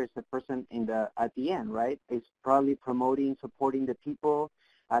the leader is the person at the end, right? It's probably promoting, supporting the people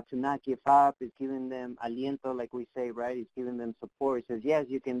to not give up. It's giving them aliento, like we say, right? It's giving them support. It says, yes,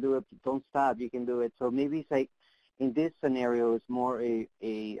 you can do it. Don't stop. You can do it. So maybe it's like, in this scenario, it's more a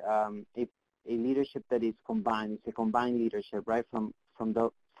leadership that is combined. It's a combined leadership, right, from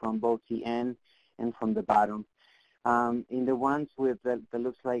both the end and from the bottom. In the ones that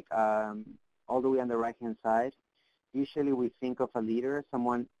looks like all the way on the right-hand side, usually we think of a leader,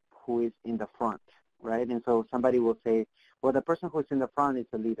 someone who is in the front, right? And so somebody will say, well, the person who's in the front is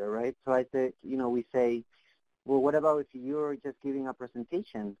a leader, right? So I say, we say, well, what about if you're just giving a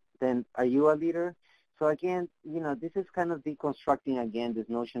presentation? Then are you a leader? So again, this is kind of deconstructing, again, this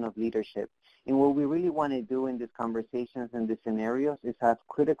notion of leadership. And what we really want to do in these conversations and these scenarios is have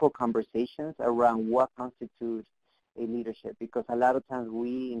critical conversations around what constitutes a leadership, because a lot of times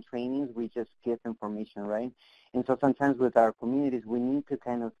we, in trainings, we just give information, right? And so sometimes with our communities, we need to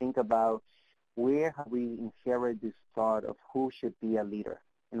kind of think about where have we inherited this thought of who should be a leader.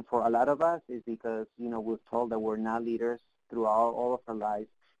 And for a lot of us, it's because, we're told that we're not leaders throughout all of our lives.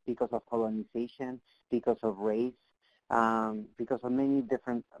 because of colonization, because of race, because of many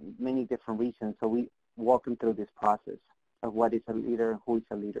different reasons. So we walk them through this process of what is a leader and who is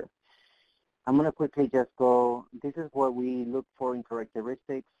a leader. I'm going to quickly just go, this is what we look for in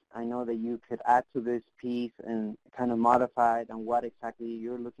characteristics. I know that you could add to this piece and kind of modify it on what exactly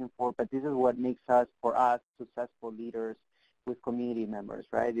you're looking for, but this is what makes us, for us, successful leaders with community members,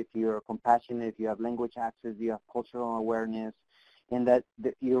 right? If you're compassionate, if you have language access, you have cultural awareness, and that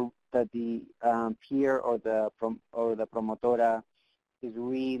the peer or the promotora is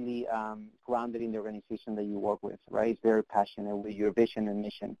really grounded in the organization that you work with, right? It's very passionate with your vision and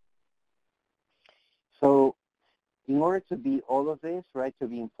mission. So in order to be all of this, right, to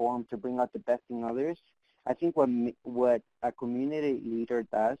be informed, to bring out the best in others, I think what a community leader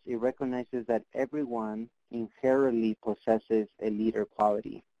does, it recognizes that everyone inherently possesses a leader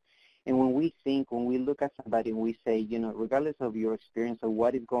quality. And when we look at somebody and we say, you know, regardless of your experience of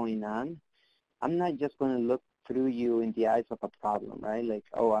what is going on, I'm not just going to look through you in the eyes of a problem, right? Like,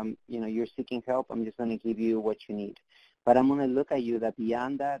 oh, you're seeking help, I'm just going to give you what you need. But I'm going to look at you that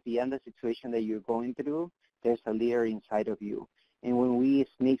beyond the situation that you're going through, there's a leader inside of you. And when we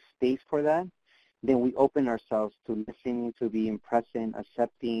make space for that, then we open ourselves to listening, to being present,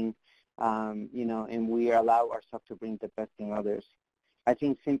 accepting, and we allow ourselves to bring the best in others. I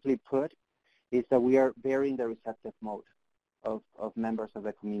think simply put is that we are very in the receptive mode of members of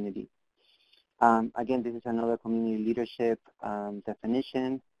the community. Again, this is another community leadership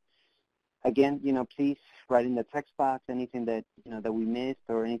definition. Again, please write in the text box anything that, that we missed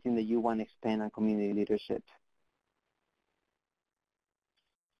or anything that you want to expand on community leadership.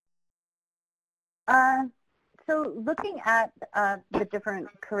 So looking at the different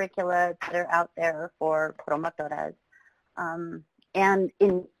curricula that are out there for promotoras, and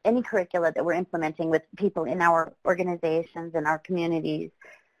in any curricula that we're implementing with people in our organizations and our communities,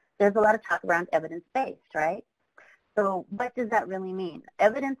 there's a lot of talk around evidence-based, right? So what does that really mean?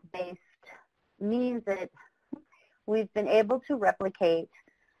 Evidence-based means that we've been able to replicate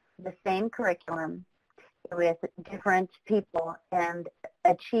the same curriculum with different people and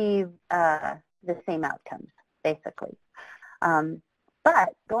achieve the same outcomes, basically.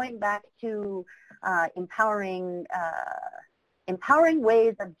 But going back to empowering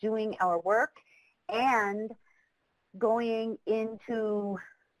ways of doing our work and going into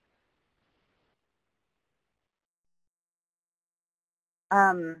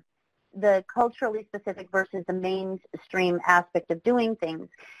the culturally specific versus the mainstream aspect of doing things.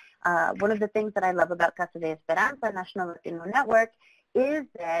 One of the things that I love about Casa de Esperanza, National Latino Network, is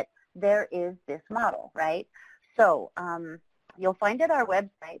that there is this model, right? So you'll find at our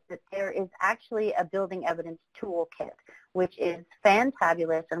website that there is actually a building evidence toolkit, which is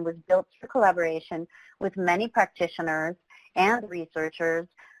fantabulous and was built through collaboration with many practitioners and researchers,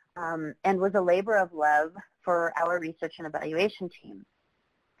 and was a labor of love for our research and evaluation team.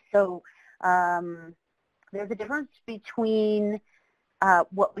 So there's a difference between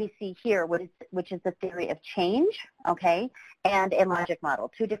what we see here, which is the theory of change, okay, and a logic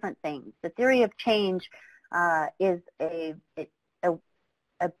model, two different things. The theory of change is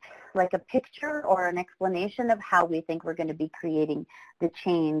like a picture or an explanation of how we think we're going to be creating the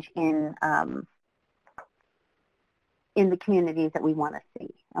change in the communities that we want to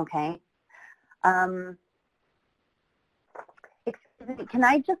see, okay? Excuse me, can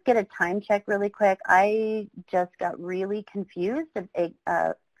I just get a time check really quick? I just got really confused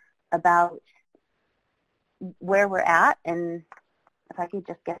about where we're at, and if I could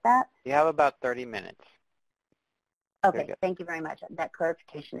just get that. You have about 30 minutes. Okay, thank you very much. That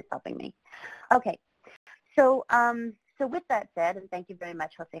clarification is helping me. Okay, so with that said, and thank you very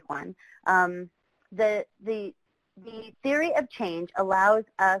much, Jose Juan, the theory of change allows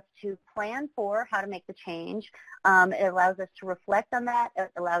us to plan for how to make the change. It allows us to reflect on that.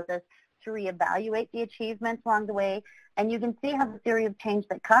 It allows us to reevaluate the achievements along the way. And you can see how the theory of change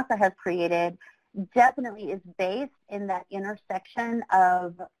that CASA has created definitely is based in that intersection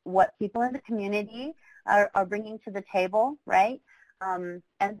of what people in the community are bringing to the table, right? And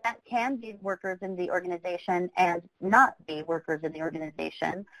that can be workers in the organization and not be workers in the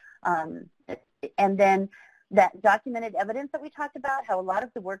organization. And then that documented evidence that we talked about, how a lot of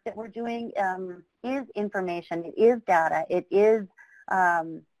the work that we're doing is information, it is data, it is,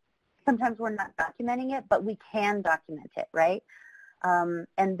 sometimes we're not documenting it, but we can document it, right?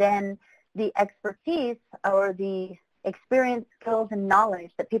 And then the expertise or the experience, skills, and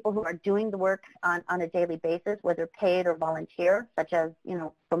knowledge that people who are doing the work on a daily basis, whether paid or volunteer, such as,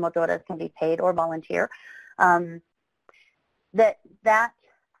 promotoras can be paid or volunteer,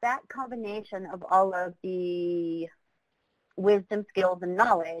 that combination of all of the wisdom, skills, and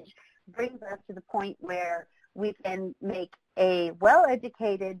knowledge brings us to the point where we can make a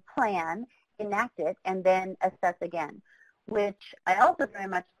well-educated plan, enact it, and then assess again, which I also very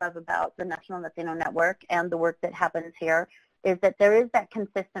much love about the National Latino Network and the work that happens here, is that there is that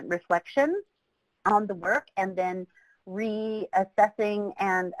consistent reflection on the work and then reassessing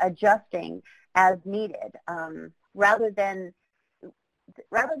and adjusting as needed, rather than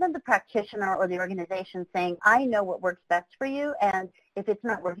the practitioner or the organization saying, I know what works best for you, and if it's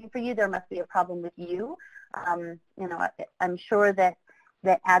not working for you, there must be a problem with you. I'm sure that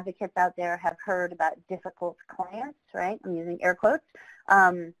advocates out there have heard about difficult clients, right? I'm using air quotes.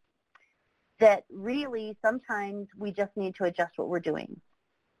 That really sometimes we just need to adjust what we're doing.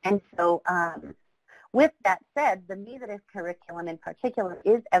 And so with that said, the Me That Is curriculum in particular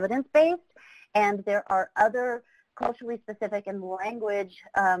is evidence-based, and there are other culturally specific and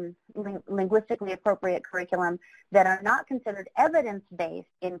linguistically appropriate curriculum that are not considered evidence-based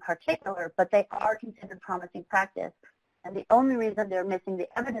in particular, but they are considered promising practice. And the only reason they're missing the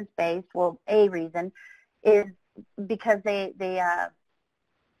evidence-based, well, a reason, is because they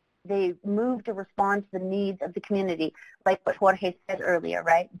move to respond to the needs of the community, like what Jorge said earlier,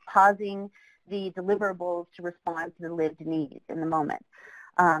 right? Pausing the deliverables to respond to the lived needs in the moment.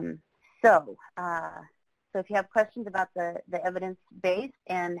 So if you have questions about the evidence-based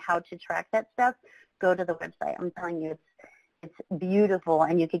and how to track that stuff, go to the website. I'm telling you, it's beautiful,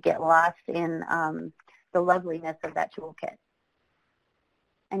 and you could get lost in the loveliness of that toolkit.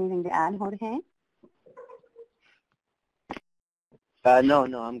 Anything to add, Jorge? No,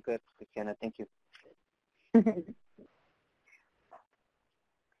 I'm good, Christiana. Thank you.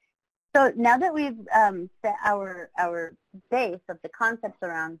 So now that we've set our base of the concepts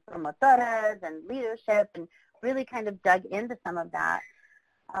around promotoras and leadership and really kind of dug into some of that,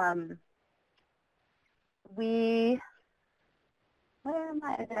 did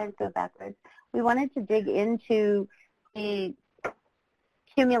I go backwards? We wanted to dig into the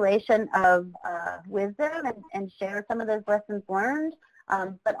accumulation of wisdom and share some of those lessons learned,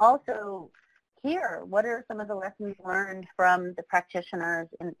 but also hear what are some of the lessons learned from the practitioners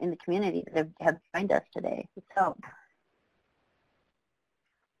in the community that have joined us today.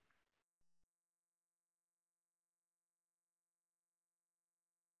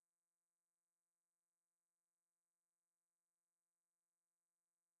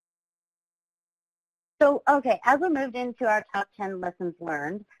 So, okay, as we moved into our top 10 lessons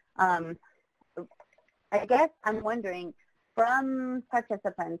learned, I guess I'm wondering, from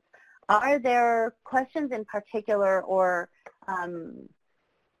participants, are there questions in particular or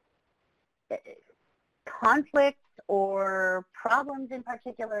conflicts or problems in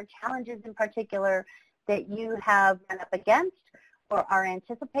particular, challenges in particular that you have run up against or are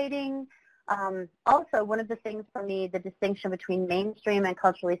anticipating? Also, one of the things for me, the distinction between mainstream and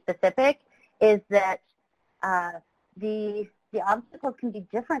culturally specific, is that the obstacles can be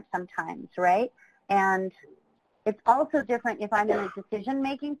different sometimes, right? And it's also different if I'm in a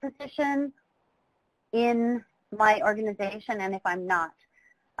decision-making position in my organization and if I'm not.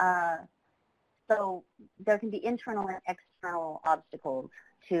 So there can be internal and external obstacles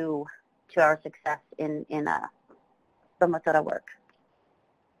to our success in promotora work.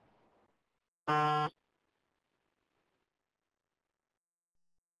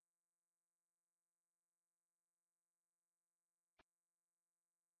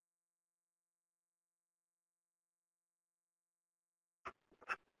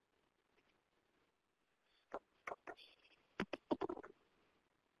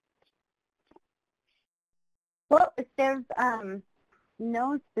 Well, if there's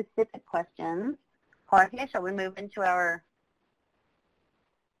no specific questions, Jorge, shall we move into our...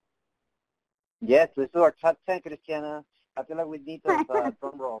 Yes, let's do our top 10, Christiana. I feel like we need those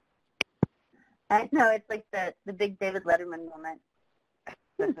drum roll. I know, it's like the big David Letterman moment.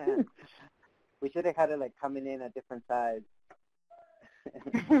 We should have had it like coming in at different sides.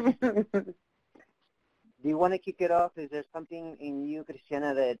 Do you want to kick it off? Is there something in you,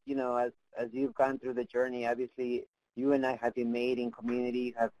 Christiana, that, you know, as you've gone through the journey, obviously you and I have been made in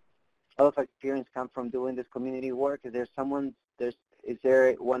community, have a lot of experience come from doing this community work. Is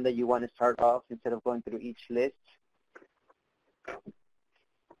there one that you want to start off instead of going through each list?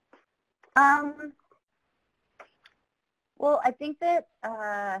 Well, I think that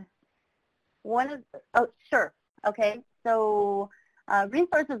sure. Okay. So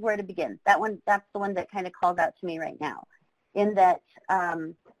resources, where to begin. That's the one that kind of called out to me right now, in that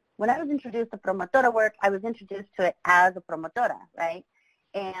when I was introduced to promotora work, I was introduced to it as a promotora, right?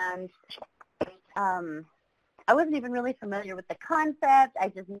 And I wasn't even really familiar with the concept. I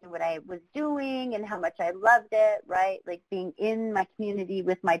just knew what I was doing and how much I loved it, right? Like being in my community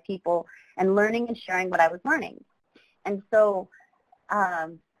with my people and learning and sharing what I was learning. And so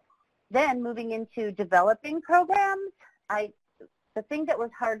then moving into developing programs, the thing that was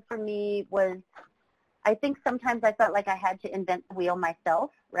hard for me was I think sometimes I felt like I had to invent the wheel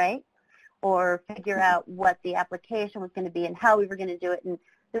myself, right? Or figure out what the application was going to be and how we were going to do it. And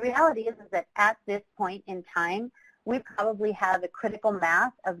the reality is that at this point in time, we probably have a critical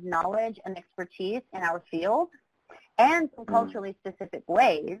mass of knowledge and expertise in our field and some culturally specific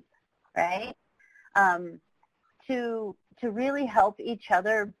ways, right, to really help each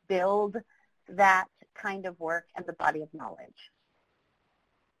other build that kind of work and the body of knowledge.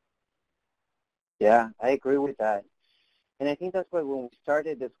 Yeah, I agree with that. And I think that's why when we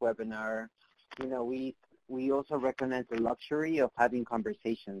started this webinar, we also recognize the luxury of having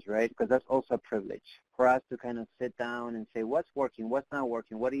conversations, right? Because that's also a privilege for us to kind of sit down and say, what's working, what's not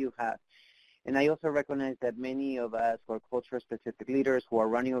working, what do you have? And I also recognize that many of us who are culture-specific leaders who are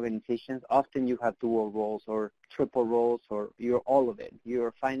running organizations, often you have dual roles or triple roles, or you're all of it. You're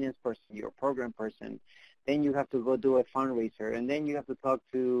a finance person, you're a program person. Then you have to go do a fundraiser, and then you have to talk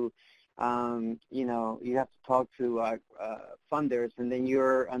to you have to talk to funders, and then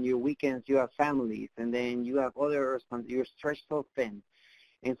on your weekends you have families, and then you have other responsibilities. You're stretched so thin.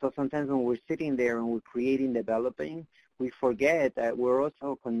 And so sometimes when we're sitting there and we're creating, developing, we forget that we're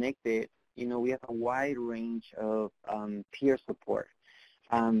also connected. We have a wide range of peer support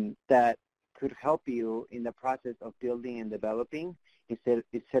that could help you in the process of building and developing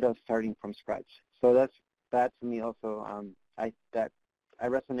instead of starting from scratch. So that to me also, I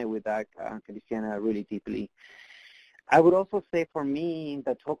resonate with that, Cristiana, really deeply. I would also say for me,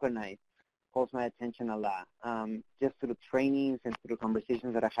 the tokenize calls my attention a lot, just through trainings and through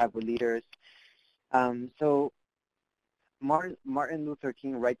conversations that I have with leaders. So Martin Luther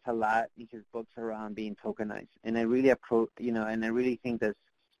King writes a lot in his books around being tokenized, and I really and I really think that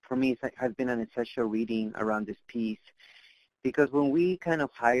for me it has been an essential reading around this piece. Because when we kind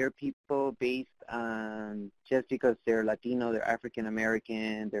of hire people based on just because they're Latino, they're African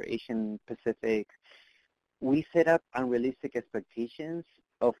American, they're Asian Pacific, we set up unrealistic expectations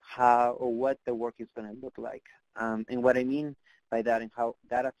of how or what the work is going to look like. And what I mean by that and how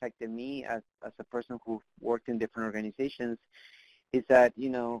that affected me as a person who worked in different organizations is that,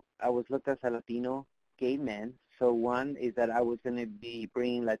 I was looked as a Latino gay man. So one is that I was going to be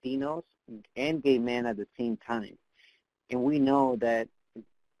bringing Latinos and gay men at the same time. And we know that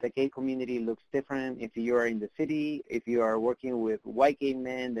the gay community looks different if you are in the city, if you are working with white gay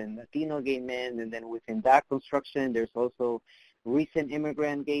men, then Latino gay men, and then within that construction, there's also recent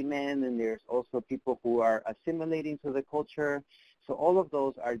immigrant gay men, and there's also people who are assimilating to the culture. So all of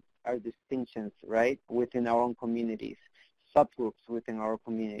those are distinctions, right, within our own communities, subgroups within our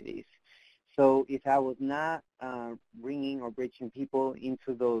communities. So if I was not bringing or bridging people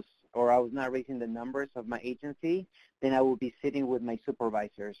into those, or I was not raising the numbers of my agency, then I would be sitting with my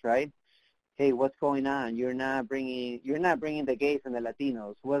supervisors, right? Hey, what's going on? You're not bringing the gays and the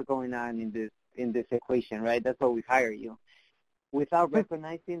Latinos. What's going on in this equation, right? That's why we hire you, without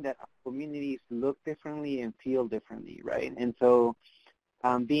recognizing that our communities look differently and feel differently, right? And so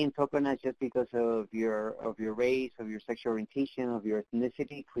being tokenized just because of your race, of your sexual orientation, of your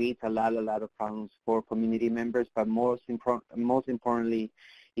ethnicity creates a lot of problems for community members, but most importantly,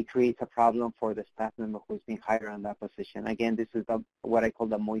 it creates a problem for the staff member who's being hired on that position. Again, this is what I call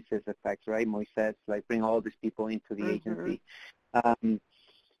the Moises effect, right? Moises, like bring all these people into the agency.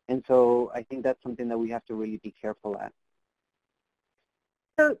 And so I think that's something that we have to really be careful at.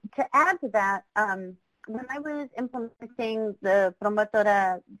 So to add to that, when I was implementing the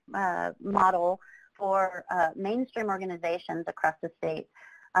Promotora model for mainstream organizations across the state,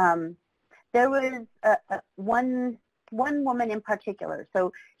 there was one woman in particular.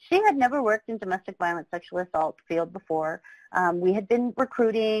 So she had never worked in domestic violence, sexual assault field before. We had been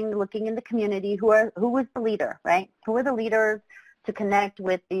recruiting, looking in the community, who was the leader, right? Who were the leaders to connect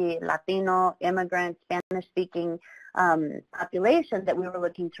with the Latino, immigrant, Spanish-speaking population that we were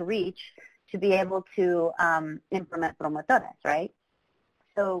looking to reach to be able to implement promotoras, right?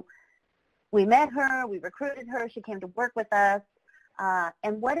 So we met her, we recruited her, she came to work with us,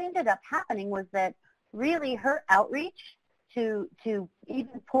 and what ended up happening was that really her outreach to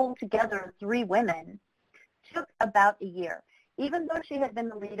even pull together 3 women took about a year. Even though she had been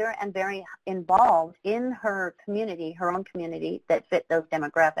the leader and very involved in her community, her own community that fit those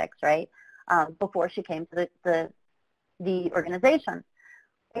demographics, right, before she came to the organization.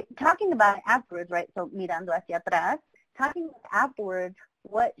 Talking about it afterwards, right, so Mirando hacia atrás, talking afterwards,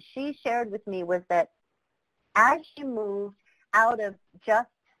 what she shared with me was that as she moved out of just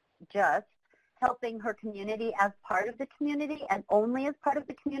helping her community as part of the community and only as part of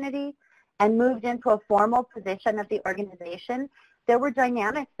the community and moved into a formal position of the organization, there were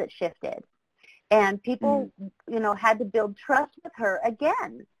dynamics that shifted. And people, had to build trust with her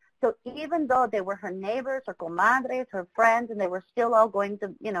again. So even though they were her neighbors, her comadres, her friends, and they were still all going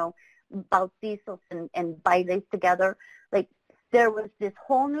to, bautizos and bailes together, like there was this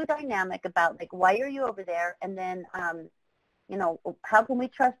whole new dynamic about, like, why are you over there? And then, how can we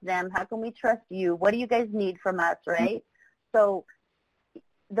trust them? How can we trust you? What do you guys need from us, right? So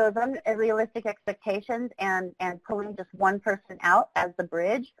those unrealistic expectations and pulling just one person out as the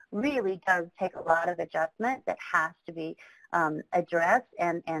bridge really does take a lot of adjustment that has to be addressed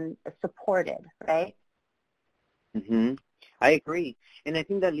and supported, right? Mm-hmm. I agree. And I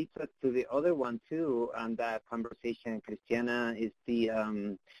think that leads us to the other one, too, on that conversation, Cristiana, is the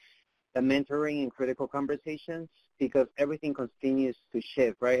mentoring and critical conversations, because everything continues to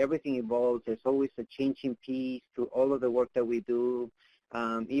shift, right? Everything evolves. There's always a changing piece to all of the work that we do,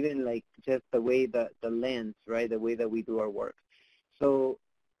 even like just the way the lens, right, the way that we do our work. So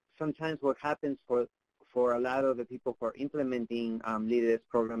sometimes what happens for a lot of the people who are implementing leaders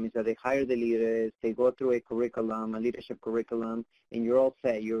program is that they hire the leaders, they go through a curriculum, a leadership curriculum, and you're all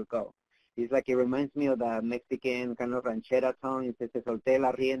set, you're go. It's like, it reminds me of the Mexican kind of ranchera song. It says, "Te solté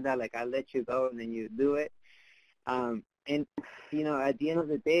la rienda," like, I'll let you go, and then you do it. And, at the end of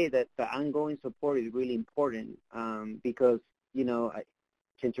the day, that the ongoing support is really important because,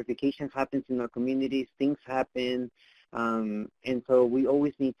 gentrification happens in our communities, things happen, and so we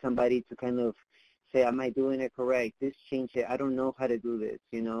always need somebody to kind of say, am I doing it correct? This changed it. I don't know how to do this,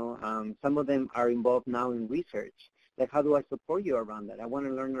 Some of them are involved now in research. Like, how do I support you around that? I want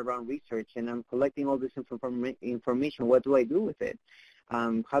to learn around research, and I'm collecting all this information. What do I do with it?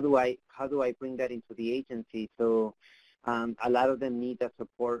 How do I bring that into the agency? So a lot of them need that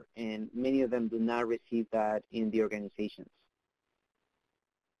support, and many of them do not receive that in the organizations.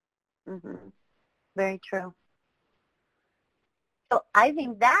 Mm-hmm. Very true. So I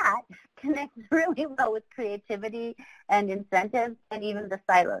think that connects really well with creativity and incentives and even the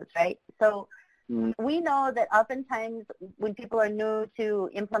silos, right? So we know that oftentimes when people are new to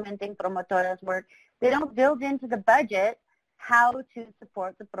implementing promotoras work, they don't build into the budget how to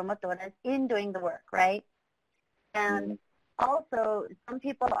support the promotoras in doing the work, right? And also, some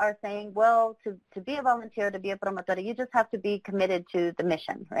people are saying, well, to be a volunteer, to be a promotora, you just have to be committed to the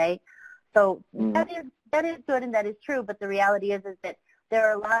mission, right? So that is good and that is true, but the reality is that there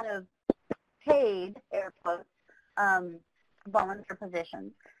are a lot of paid, air quotes, volunteer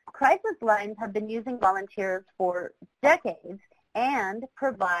positions. Crisis lines have been using volunteers for decades and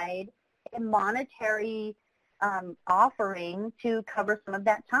provide a monetary offering to cover some of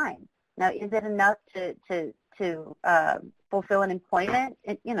that time. Now, is it enough to fulfill an employment?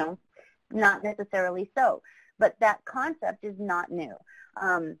 Not necessarily so. But that concept is not new.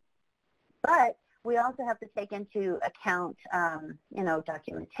 But we also have to take into account,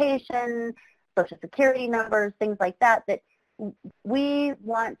 documentation, Social Security numbers, things like that, that we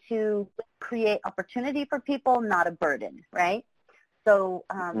want to create opportunity for people, not a burden, right? So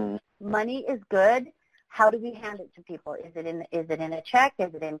money is good. How do we hand it to people? Is it in a check?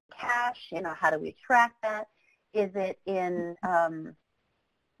 Is it in cash? How do we track that? Is it in,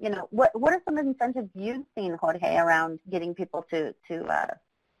 what are some incentives you've seen, Jorge, around getting people to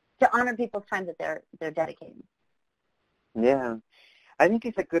honor people's time that they're dedicating? Yeah. I think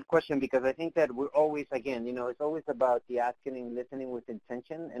it's a good question, because I think that we're always, again, it's always about the asking and listening with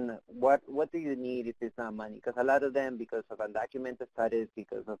intention, and what do you need if it's not money? Because a lot of them, because of undocumented studies,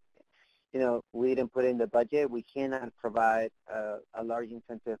 because of, we didn't put in the budget, we cannot provide a large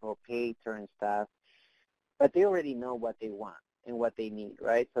incentive or pay certain staff, but they already know what they want and what they need,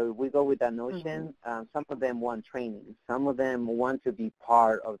 right? So we go with that notion. Some of them want training. Some of them want to be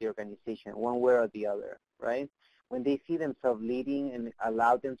part of the organization, one way or the other, right? When they see themselves leading and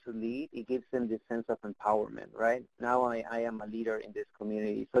allow them to lead, it gives them this sense of empowerment, right? Now I am a leader in this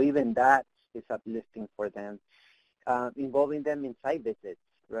community. So even that is uplifting for them. Involving them in site visits,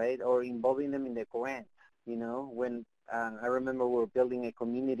 right? Or involving them in the grant, when I remember we were building a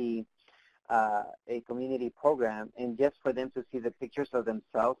community program, and just for them to see the pictures of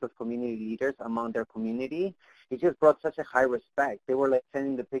themselves as community leaders among their community, it just brought such a high respect. They were like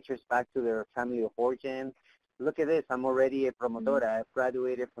sending the pictures back to their family of origin. Look at this, I'm already a promotora, I've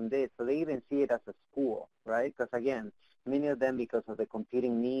graduated from this. So they even see it as a school, right? Because again, many of them, because of the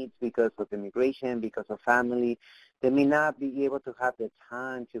competing needs, because of immigration, because of family, they may not be able to have the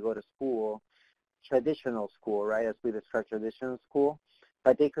time to go to school, traditional school, right, as we describe traditional school,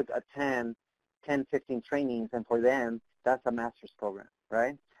 but they could attend 10, 15 trainings, and for them, that's a master's program,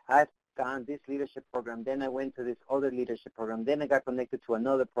 right? I've done this leadership program, then I went to this other leadership program, then I got connected to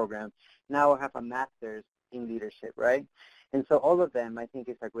another program. Now I have a master's in leadership, right? And so all of them, I think,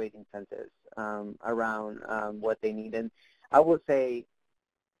 is a great incentive around what they need. And I would say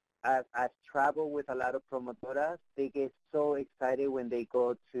I've traveled with a lot of promotoras. They get so excited when they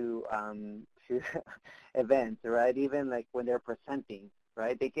go to events, right? Even like when they're presenting,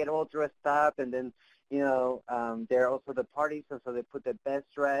 right? They get all dressed up, and then they're also the parties, so they put the best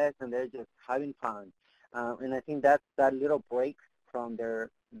dress, and they're just having fun. And I think that little break from their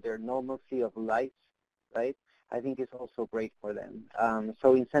normalcy of life, right? I think is also great for them.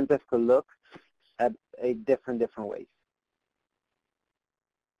 So incentives could look at a different ways.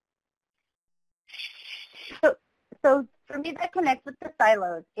 So for me, that connects with the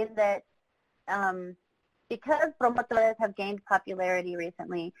silos in that because promotoras have gained popularity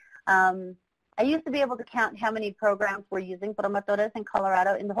recently, I used to be able to count how many programs were using promotoras in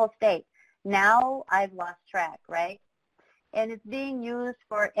Colorado in the whole state. Now I've lost track, right? And it's being used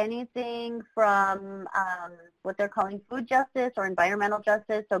for anything from what they're calling food justice or environmental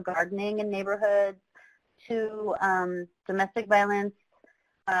justice, so gardening in neighborhoods, to domestic violence,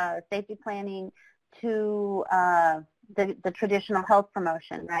 safety planning, to the traditional health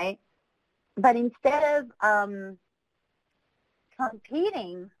promotion, right? But instead of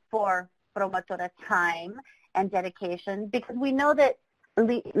competing for promotora time and dedication, because we know that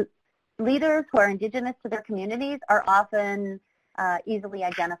leaders who are indigenous to their communities are often easily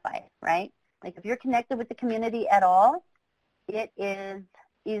identified, right? Like if you're connected with the community at all, it is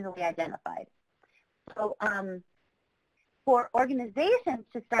easily identified. So for organizations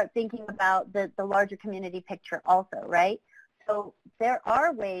to start thinking about the larger community picture also, right? So there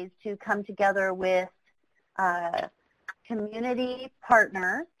are ways to come together with community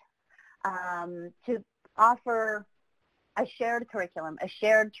partners to offer a shared curriculum, a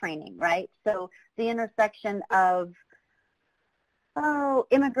shared training, right? So the intersection of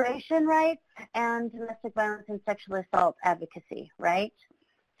immigration rights and domestic violence and sexual assault advocacy, right?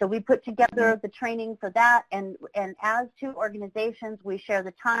 So we put together the training for that, and as two organizations, we share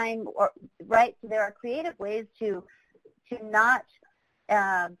the time, right? So there are creative ways to not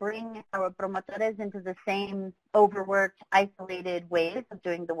bring our promotores into the same overworked, isolated ways of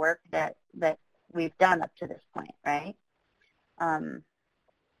doing the work that we've done up to this point, right?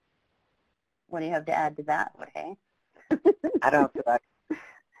 What do you have to add to that, Jorge? I don't feel like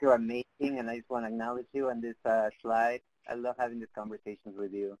you're amazing, and I just want to acknowledge you on this slide. I love having these conversations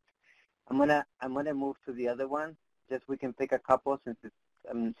with you. I'm gonna move to the other one. Just we can pick a couple since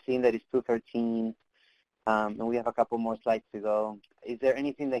I'm seeing that it's 2:13, and we have a couple more slides to go. Is there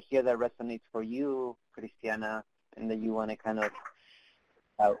anything that here that resonates for you, Cristiana, and that you want to kind of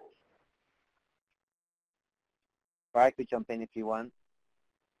out? Or I could jump in if you want.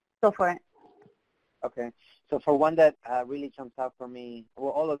 Go for it. Okay. So for one that really jumps out for me,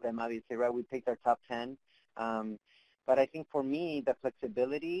 well, all of them, obviously, right? We picked our top 10. But I think for me, the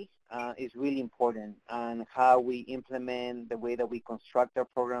flexibility is really important on how we implement the way that we construct our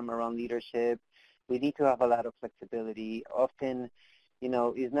program around leadership. We need to have a lot of flexibility. Often,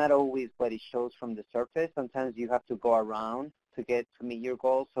 it's not always what it shows from the surface. Sometimes you have to go around to meet your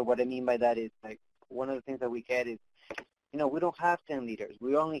goals. So what I mean by that is, like, one of the things that we get is, we don't have 10 leaders.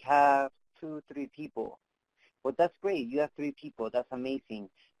 We only have 2, 3 people. Well, that's great. You have 3 people. That's amazing.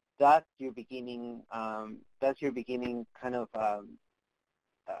 That's your beginning. Kind of.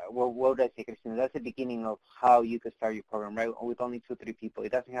 What would I say, Christina? That's the beginning of how you could start your program, right? With only 2, 3 people.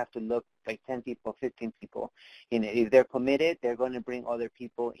 It doesn't have to look like 10 people, 15 people. If they're committed, they're going to bring other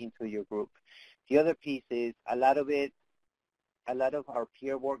people into your group. The other piece is a lot of our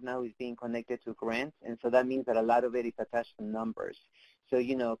peer work now is being connected to grants, and so that means that a lot of it is attached to numbers. So,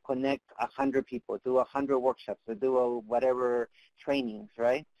 connect 100 people, do 100 workshops, or do whatever trainings,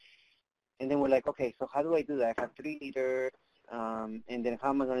 right? And then we're like, okay, so how do I do that? I have 3 leaders, and then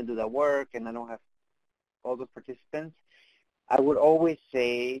how am I going to do that work? And I don't have all those participants. I would always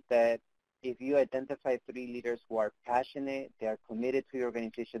say that if you identify 3 leaders who are passionate, they are committed to your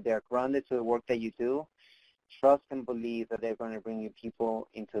organization, they are grounded to the work that you do, trust and believe that they're going to bring you people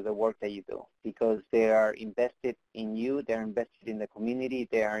into the work that you do because they are invested in you, they're invested in the community,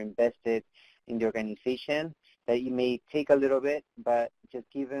 they are invested in the organization. That it may take a little bit, but just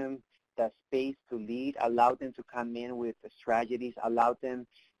give them the space to lead, allow them to come in with the strategies, allow them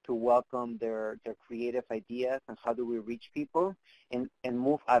to welcome their creative ideas and how do we reach people and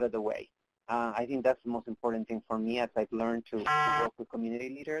move out of the way. I think that's the most important thing for me as I've learned to work with community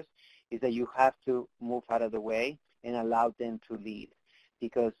leaders is that you have to move out of the way and allow them to lead.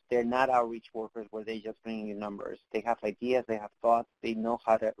 because they're not outreach workers where they just bring you numbers. They have ideas, they have thoughts, they know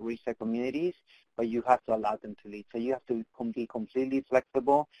how to reach their communities, but you have to allow them to lead. So you have to be completely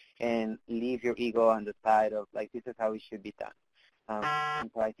flexible and leave your ego on the side of, like, this is how it should be done.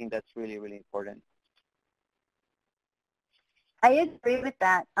 And so I think that's really, really important. I agree with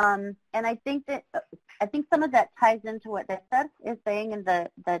that. And I think some of that ties into what Cesar is saying in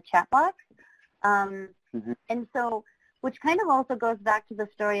the chat box. And so, which kind of also goes back to the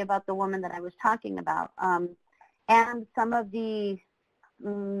story about the woman that I was talking about, and some of the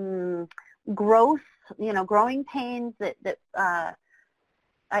growing pains that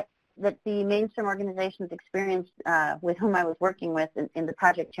the mainstream organizations experienced with whom I was working with in the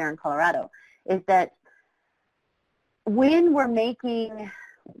project here in Colorado, is that when we're making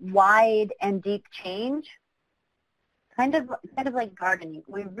wide and deep change, kind of like gardening,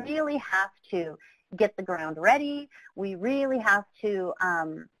 we really have to get the ground ready. We really have to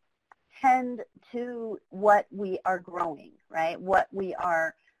tend to what we are growing, right? What we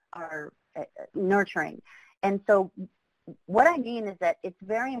are nurturing. And so what I mean is that it's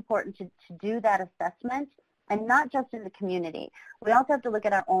very important to do that assessment, and not just in the community. We also have to look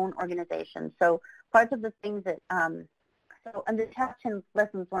at our own organization. So parts of the things that, so under Task 10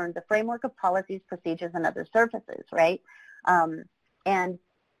 Lessons Learned, the framework of policies, procedures, and other services, right? And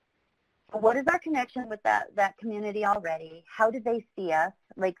what is our connection with that community already? How do they see us?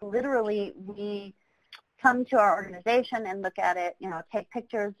 Like, literally, we come to our organization and look at it, take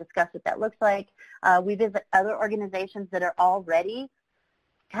pictures, discuss what that looks like. We visit other organizations that are already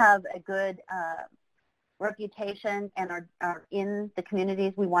have a good reputation and are in the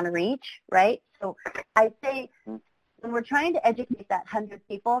communities we want to reach, right? So I say when we're trying to educate that 100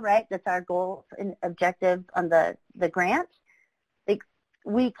 people, right, that's our goal and objective on the grant, like,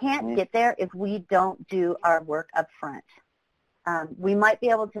 we can't get there if we don't do our work up front. We might be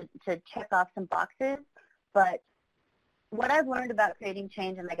able to check off some boxes, but what I've learned about creating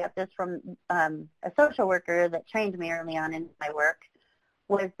change, and I got this from a social worker that trained me early on in my work,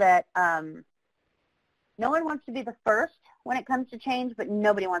 was that no one wants to be the first when it comes to change, but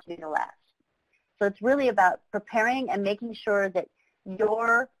nobody wants to be the last. So it's really about preparing and making sure that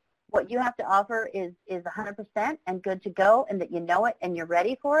what you have to offer is 100% and good to go, and that you know it and you're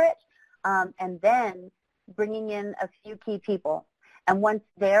ready for it, and then bringing in a few key people. And once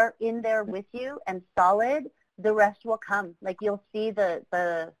they're in there with you and solid, the rest will come. Like, you'll see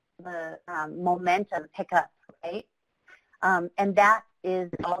the momentum pick up, right? And that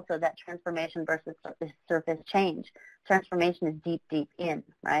is also that transformation versus surface change. Transformation is deep, deep in,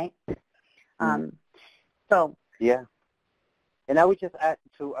 right? So yeah. And I would just add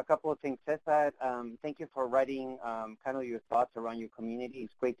to a couple of things. Cesar, thank you for writing kind of your thoughts around your community.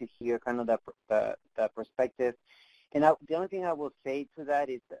 It's great to hear kind of the perspective. And the only thing I will say to that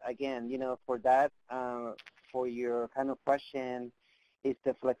is, again, for that, for your kind of question, is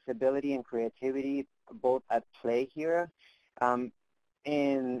the flexibility and creativity both at play here.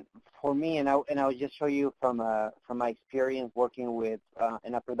 And for me, and I'll just show you from my experience working with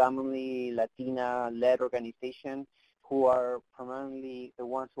in a predominantly Latina-led organization, who are primarily the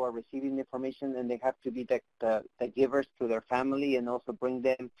ones who are receiving the information, and they have to be the givers to their family and also bring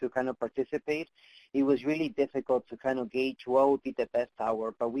them to kind of participate. It was really difficult to kind of gauge what would be the best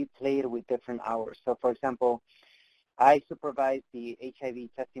hour, but we played with different hours. So, for example, I supervise the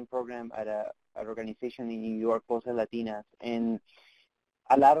HIV testing program at an organization in New York, Voces Latinas, and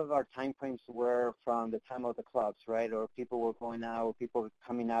a lot of our time frames were from the time of the clubs, right? Or people were going out, people were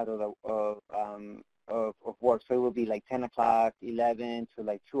coming out of work. So it would be like 10 o'clock, 11 to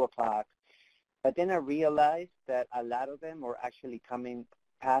like 2 o'clock. But then I realized that a lot of them were actually coming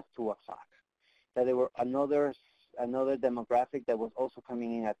past 2 o'clock. That there were another demographic that was also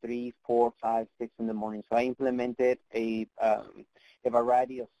coming in at 3, 4, 5, 6 in the morning. So I implemented a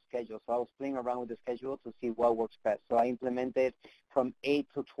variety of schedules. So I was playing around with the schedule to see what works best. So I implemented from 8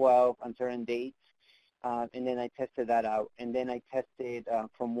 to 12 on certain dates, and then I tested that out. And then I tested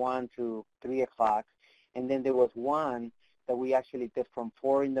from 1 to 3 o'clock. And then there was one that we actually did from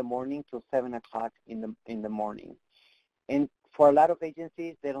 4 in the morning to 7 o'clock in the morning. And for a lot of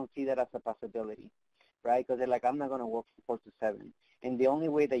agencies, they don't see that as a possibility, right? Because they're like, I'm not going to work from 4 to 7. And the only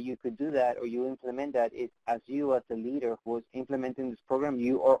way that you could do that or you implement that is as you, as the leader who is implementing this program,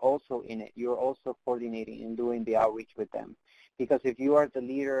 you are also in it. You're also coordinating and doing the outreach with them. Because if you are the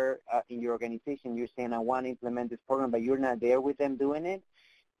leader in your organization, you're saying, I want to implement this program, but you're not there with them doing it,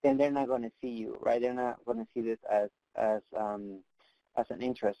 then they're not going to see you, right? They're not going to see this as as an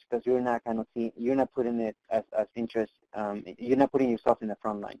interest, because you're not putting it as interest. You're not putting yourself in the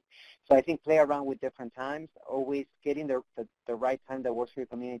front line. So I think play around with different times. Always getting the right time that works for your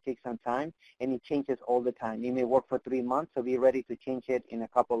community takes some time, and it changes all the time. You may work for 3 months, so be ready to change it in a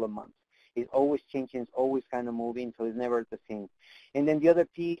couple of months. It's always changing, it's always kind of moving, so it's never the same. And then the other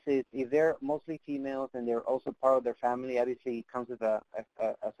piece is if they're mostly females and they're also part of their family, obviously it comes as a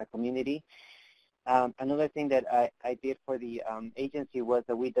community. Another thing that I did for the agency was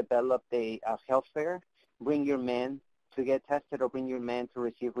that we developed a health fair, bring your men to get tested or bring your men to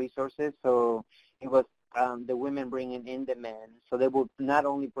receive resources. So it was the women bringing in the men. So they would not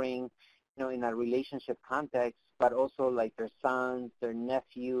only bring, in a relationship context, but also like their sons, their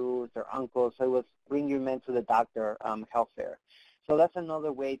nephews, their uncles. So it was bring your men to the doctor health fair. So that's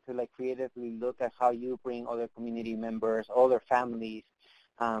another way to like creatively look at how you bring other community members, other families,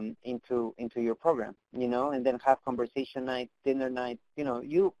 into your program, and then have conversation nights, dinner nights.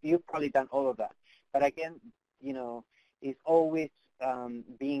 You've probably done all of that. But again, it's always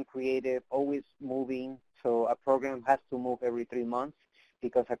being creative, always moving. So a program has to move every 3 months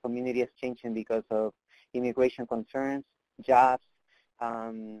because our community is changing because of immigration concerns, jobs.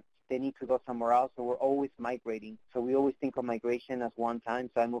 They need to go somewhere else, so we're always migrating. So we always think of migration as one time.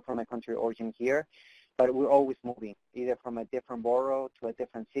 So I moved from my country of origin here. But we're always moving, either from a different borough to a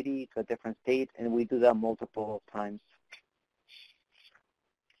different city to a different state, and we do that multiple times.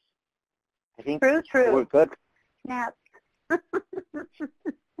 I think True. We're good. Snap.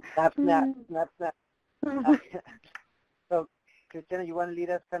 Snap. So, Christina, you want to lead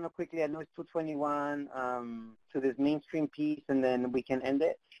us kind of quickly? I know it's 2:21 to this mainstream piece, and then we can end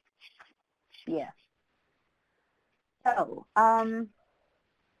it. Yes. So,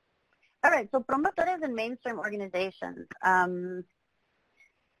 all right, so promotores and mainstream organizations.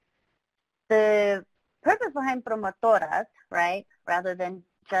 The purpose behind promotoras, right, rather than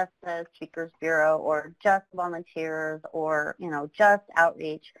just the Speakers Bureau or just volunteers or, just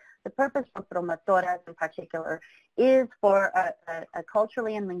outreach, the purpose for promotoras in particular is for a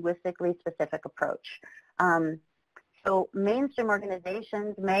culturally and linguistically specific approach. So mainstream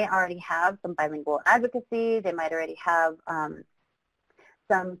organizations may already have some bilingual advocacy. They might already have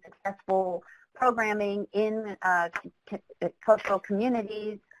some successful programming in cultural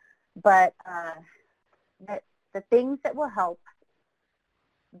communities, but the things that will help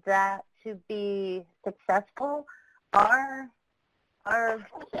that to be successful are a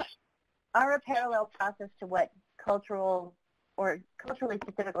parallel process to what culturally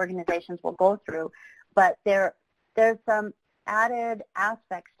specific organizations will go through, but there's some added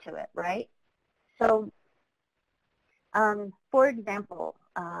aspects to it, right? So, for example,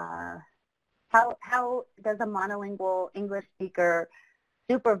 how does a monolingual English speaker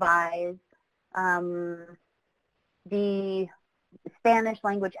supervise the Spanish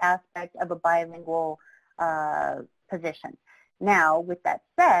language aspect of a bilingual position? Now, with that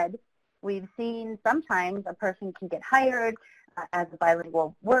said, we've seen sometimes a person can get hired as a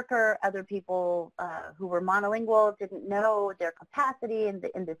bilingual worker. Other people who were monolingual didn't know their capacity in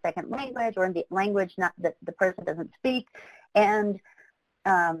the second language or in the language not that the person doesn't speak, and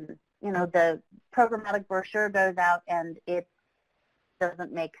the programmatic brochure goes out and it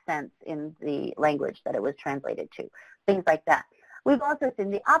doesn't make sense in the language that it was translated to. Things like that. We've also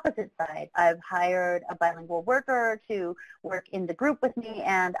seen the opposite side. I've hired a bilingual worker to work in the group with me,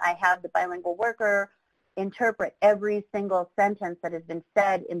 and I have the bilingual worker interpret every single sentence that has been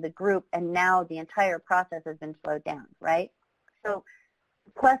said in the group, and now the entire process has been slowed down, right? So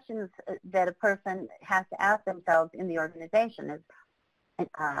questions that a person has to ask themselves in the organization is,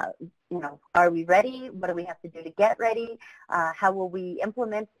 are we ready? What do we have to do to get ready? How will we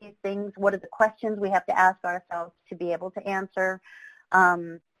implement these things? What are the questions we have to ask ourselves to be able to answer?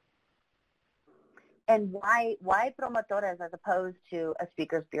 And why promotoras as opposed to a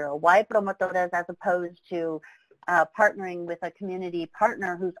speakers bureau? Why promotoras as opposed to partnering with a community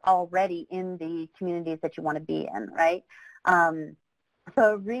partner who's already in the communities that you want to be in, right?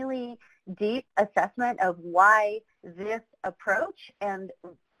 So really deep assessment of why this approach, and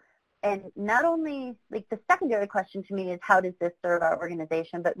not only, like, the secondary question to me is how does this serve our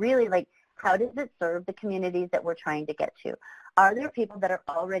organization, but really, like, how does it serve the communities that we're trying to get to? Are there people that are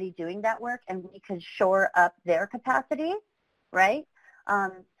already doing that work and we could shore up their capacity, right?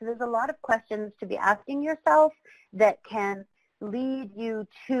 So there's a lot of questions to be asking yourself that can lead you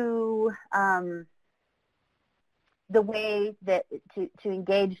to the way that to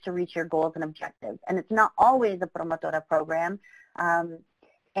engage to reach your goals and objectives. And it's not always a promotora program, and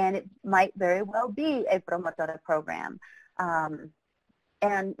it might very well be a promotora program.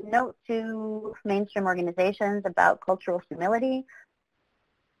 And note to mainstream organizations about cultural humility.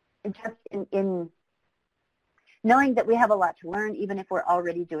 just in knowing that we have a lot to learn, even if we're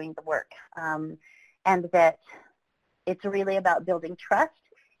already doing the work, and that it's really about building trust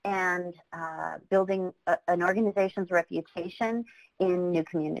and building an organization's reputation in new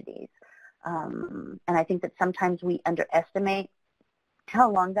communities. And I think that sometimes we underestimate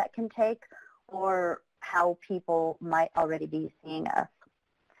how long that can take or how people might already be seeing us.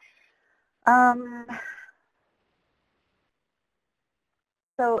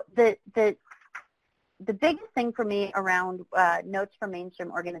 So the biggest thing for me around notes from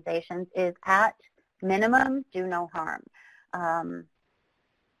mainstream organizations is, at minimum, do no harm.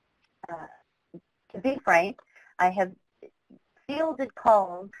 To be frank, I have fielded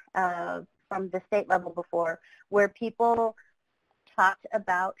calls from the state level before where people talked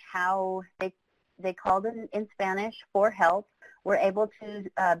about how they called in Spanish for help, were able to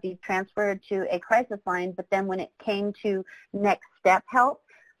be transferred to a crisis line, but then when it came to next step help,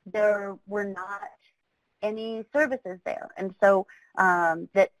 there were not any services there, and so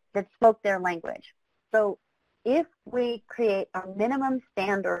that spoke their language. So if we create a minimum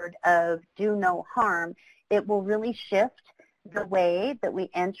standard of do no harm, it will really shift the way that we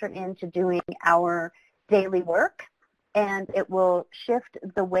enter into doing our daily work, and it will shift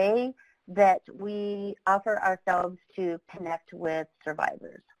the way that we offer ourselves to connect with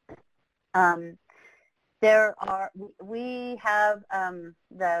survivors. We have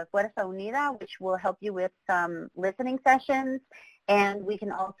the Fuerza Unida, which will help you with some listening sessions, and we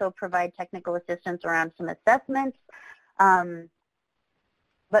can also provide technical assistance around some assessments.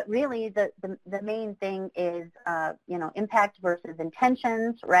 But really, the main thing is, impact versus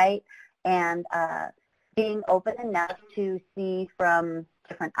intentions, right? And being open enough to see from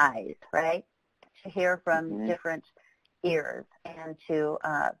different eyes, right? To hear from different ears, and to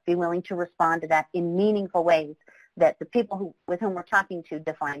be willing to respond to that in meaningful ways that the people with whom we're talking to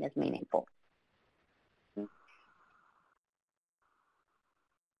define as meaningful.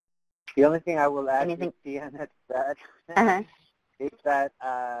 The only thing I will add, Christiana, to that is that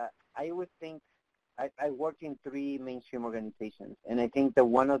I always think I work in 3 mainstream organizations, and I think that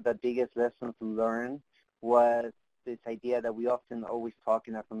one of the biggest lessons learned was this idea that we often always talk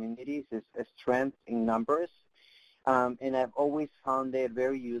in our communities is strength in numbers. And I've always found it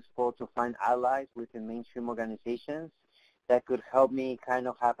very useful to find allies within mainstream organizations that could help me kind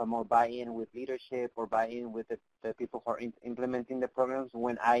of have a more buy-in with leadership or buy-in with the people who are implementing the programs,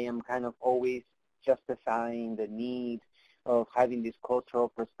 when I am kind of always justifying the need of having this cultural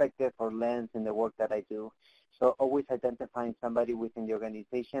perspective or lens in the work that I do. So always identifying somebody within the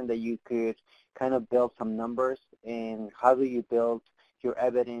organization that you could kind of build some numbers, and how do you build your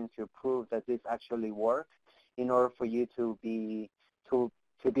evidence, your proof that this actually works, in order for you to be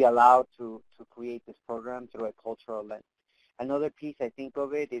allowed to create this program through a cultural lens. Another piece I think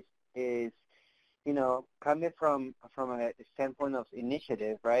of it is coming from a standpoint of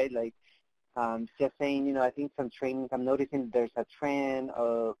initiative, right? Like just saying, I think some trainings, I'm noticing there's a trend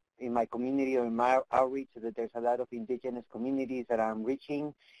of in my community or in my outreach that there's a lot of indigenous communities that I'm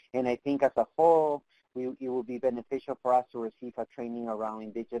reaching, and I think as a whole, it will be beneficial for us to receive a training around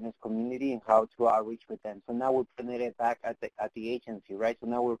indigenous community and how to outreach with them. So now we're putting it back at the agency, right? So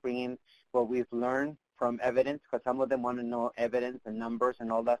now we're bringing what we've learned from evidence, because some of them want to know evidence and numbers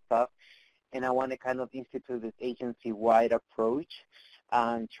and all that stuff, and I want to kind of institute this agency-wide approach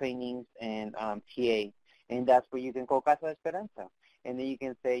on trainings and TA, and that's where you can call Casa de Esperanza. And then you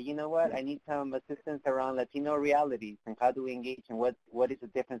can say, you know what, I need some assistance around Latino realities and how do we engage, and what is the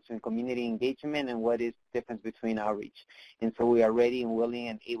difference between community engagement and what is the difference between outreach. And so we are ready and willing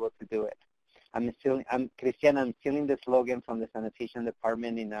and able to do it. Cristiana, I'm stealing the slogan from the sanitation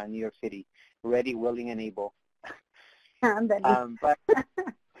department in New York City, ready, willing, and able. But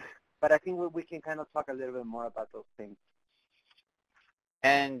I think we can kind of talk a little bit more about those things.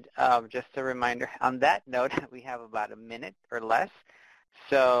 And just a reminder, on that note, we have about a minute or less.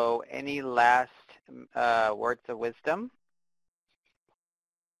 So any last words of wisdom?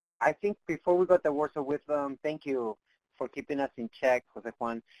 I think before we go to words of wisdom, thank you for keeping us in check, Jose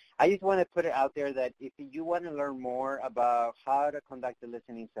Juan. I just want to put it out there that if you want to learn more about how to conduct the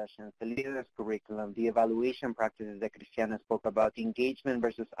listening sessions, the leader's curriculum, the evaluation practices that Cristiana spoke about, the engagement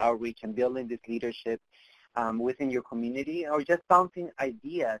versus outreach and building this leadership within your community, or just bouncing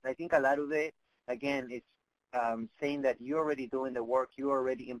ideas. I think a lot of it, again, is saying that you're already doing the work, you're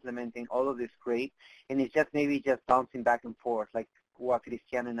already implementing all of this great, and it's just maybe just bouncing back and forth like what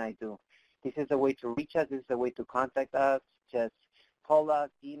Cristiana and I do. This is the way to reach us. This is the way to contact us. Just call us,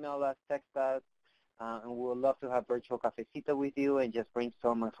 email us, text us, and we would love to have virtual cafecito with you and just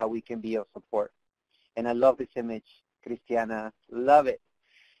brainstorm on how we can be of support. And I love this image, Cristiana. Love it.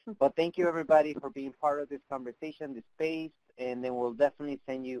 Well, thank you, everybody, for being part of this conversation, this space, and then we'll definitely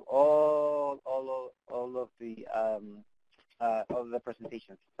send you all of the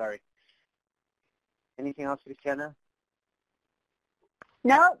presentations. Sorry. Anything else, Cristiana?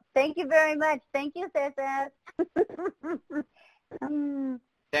 No, thank you very much. Thank you, Cesar.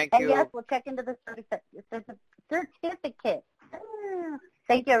 Thank And you. yes, we'll check into the certificate.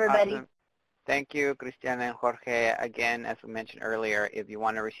 Thank you, everybody. Awesome. Thank you, Cristiana and Jorge. Again, as we mentioned earlier, if you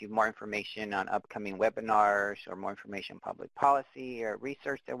want to receive more information on upcoming webinars or more information on public policy or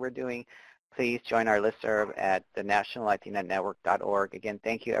research that we're doing, please join our listserv at the national latino network.org. Again,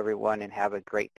 thank you, everyone, and have a great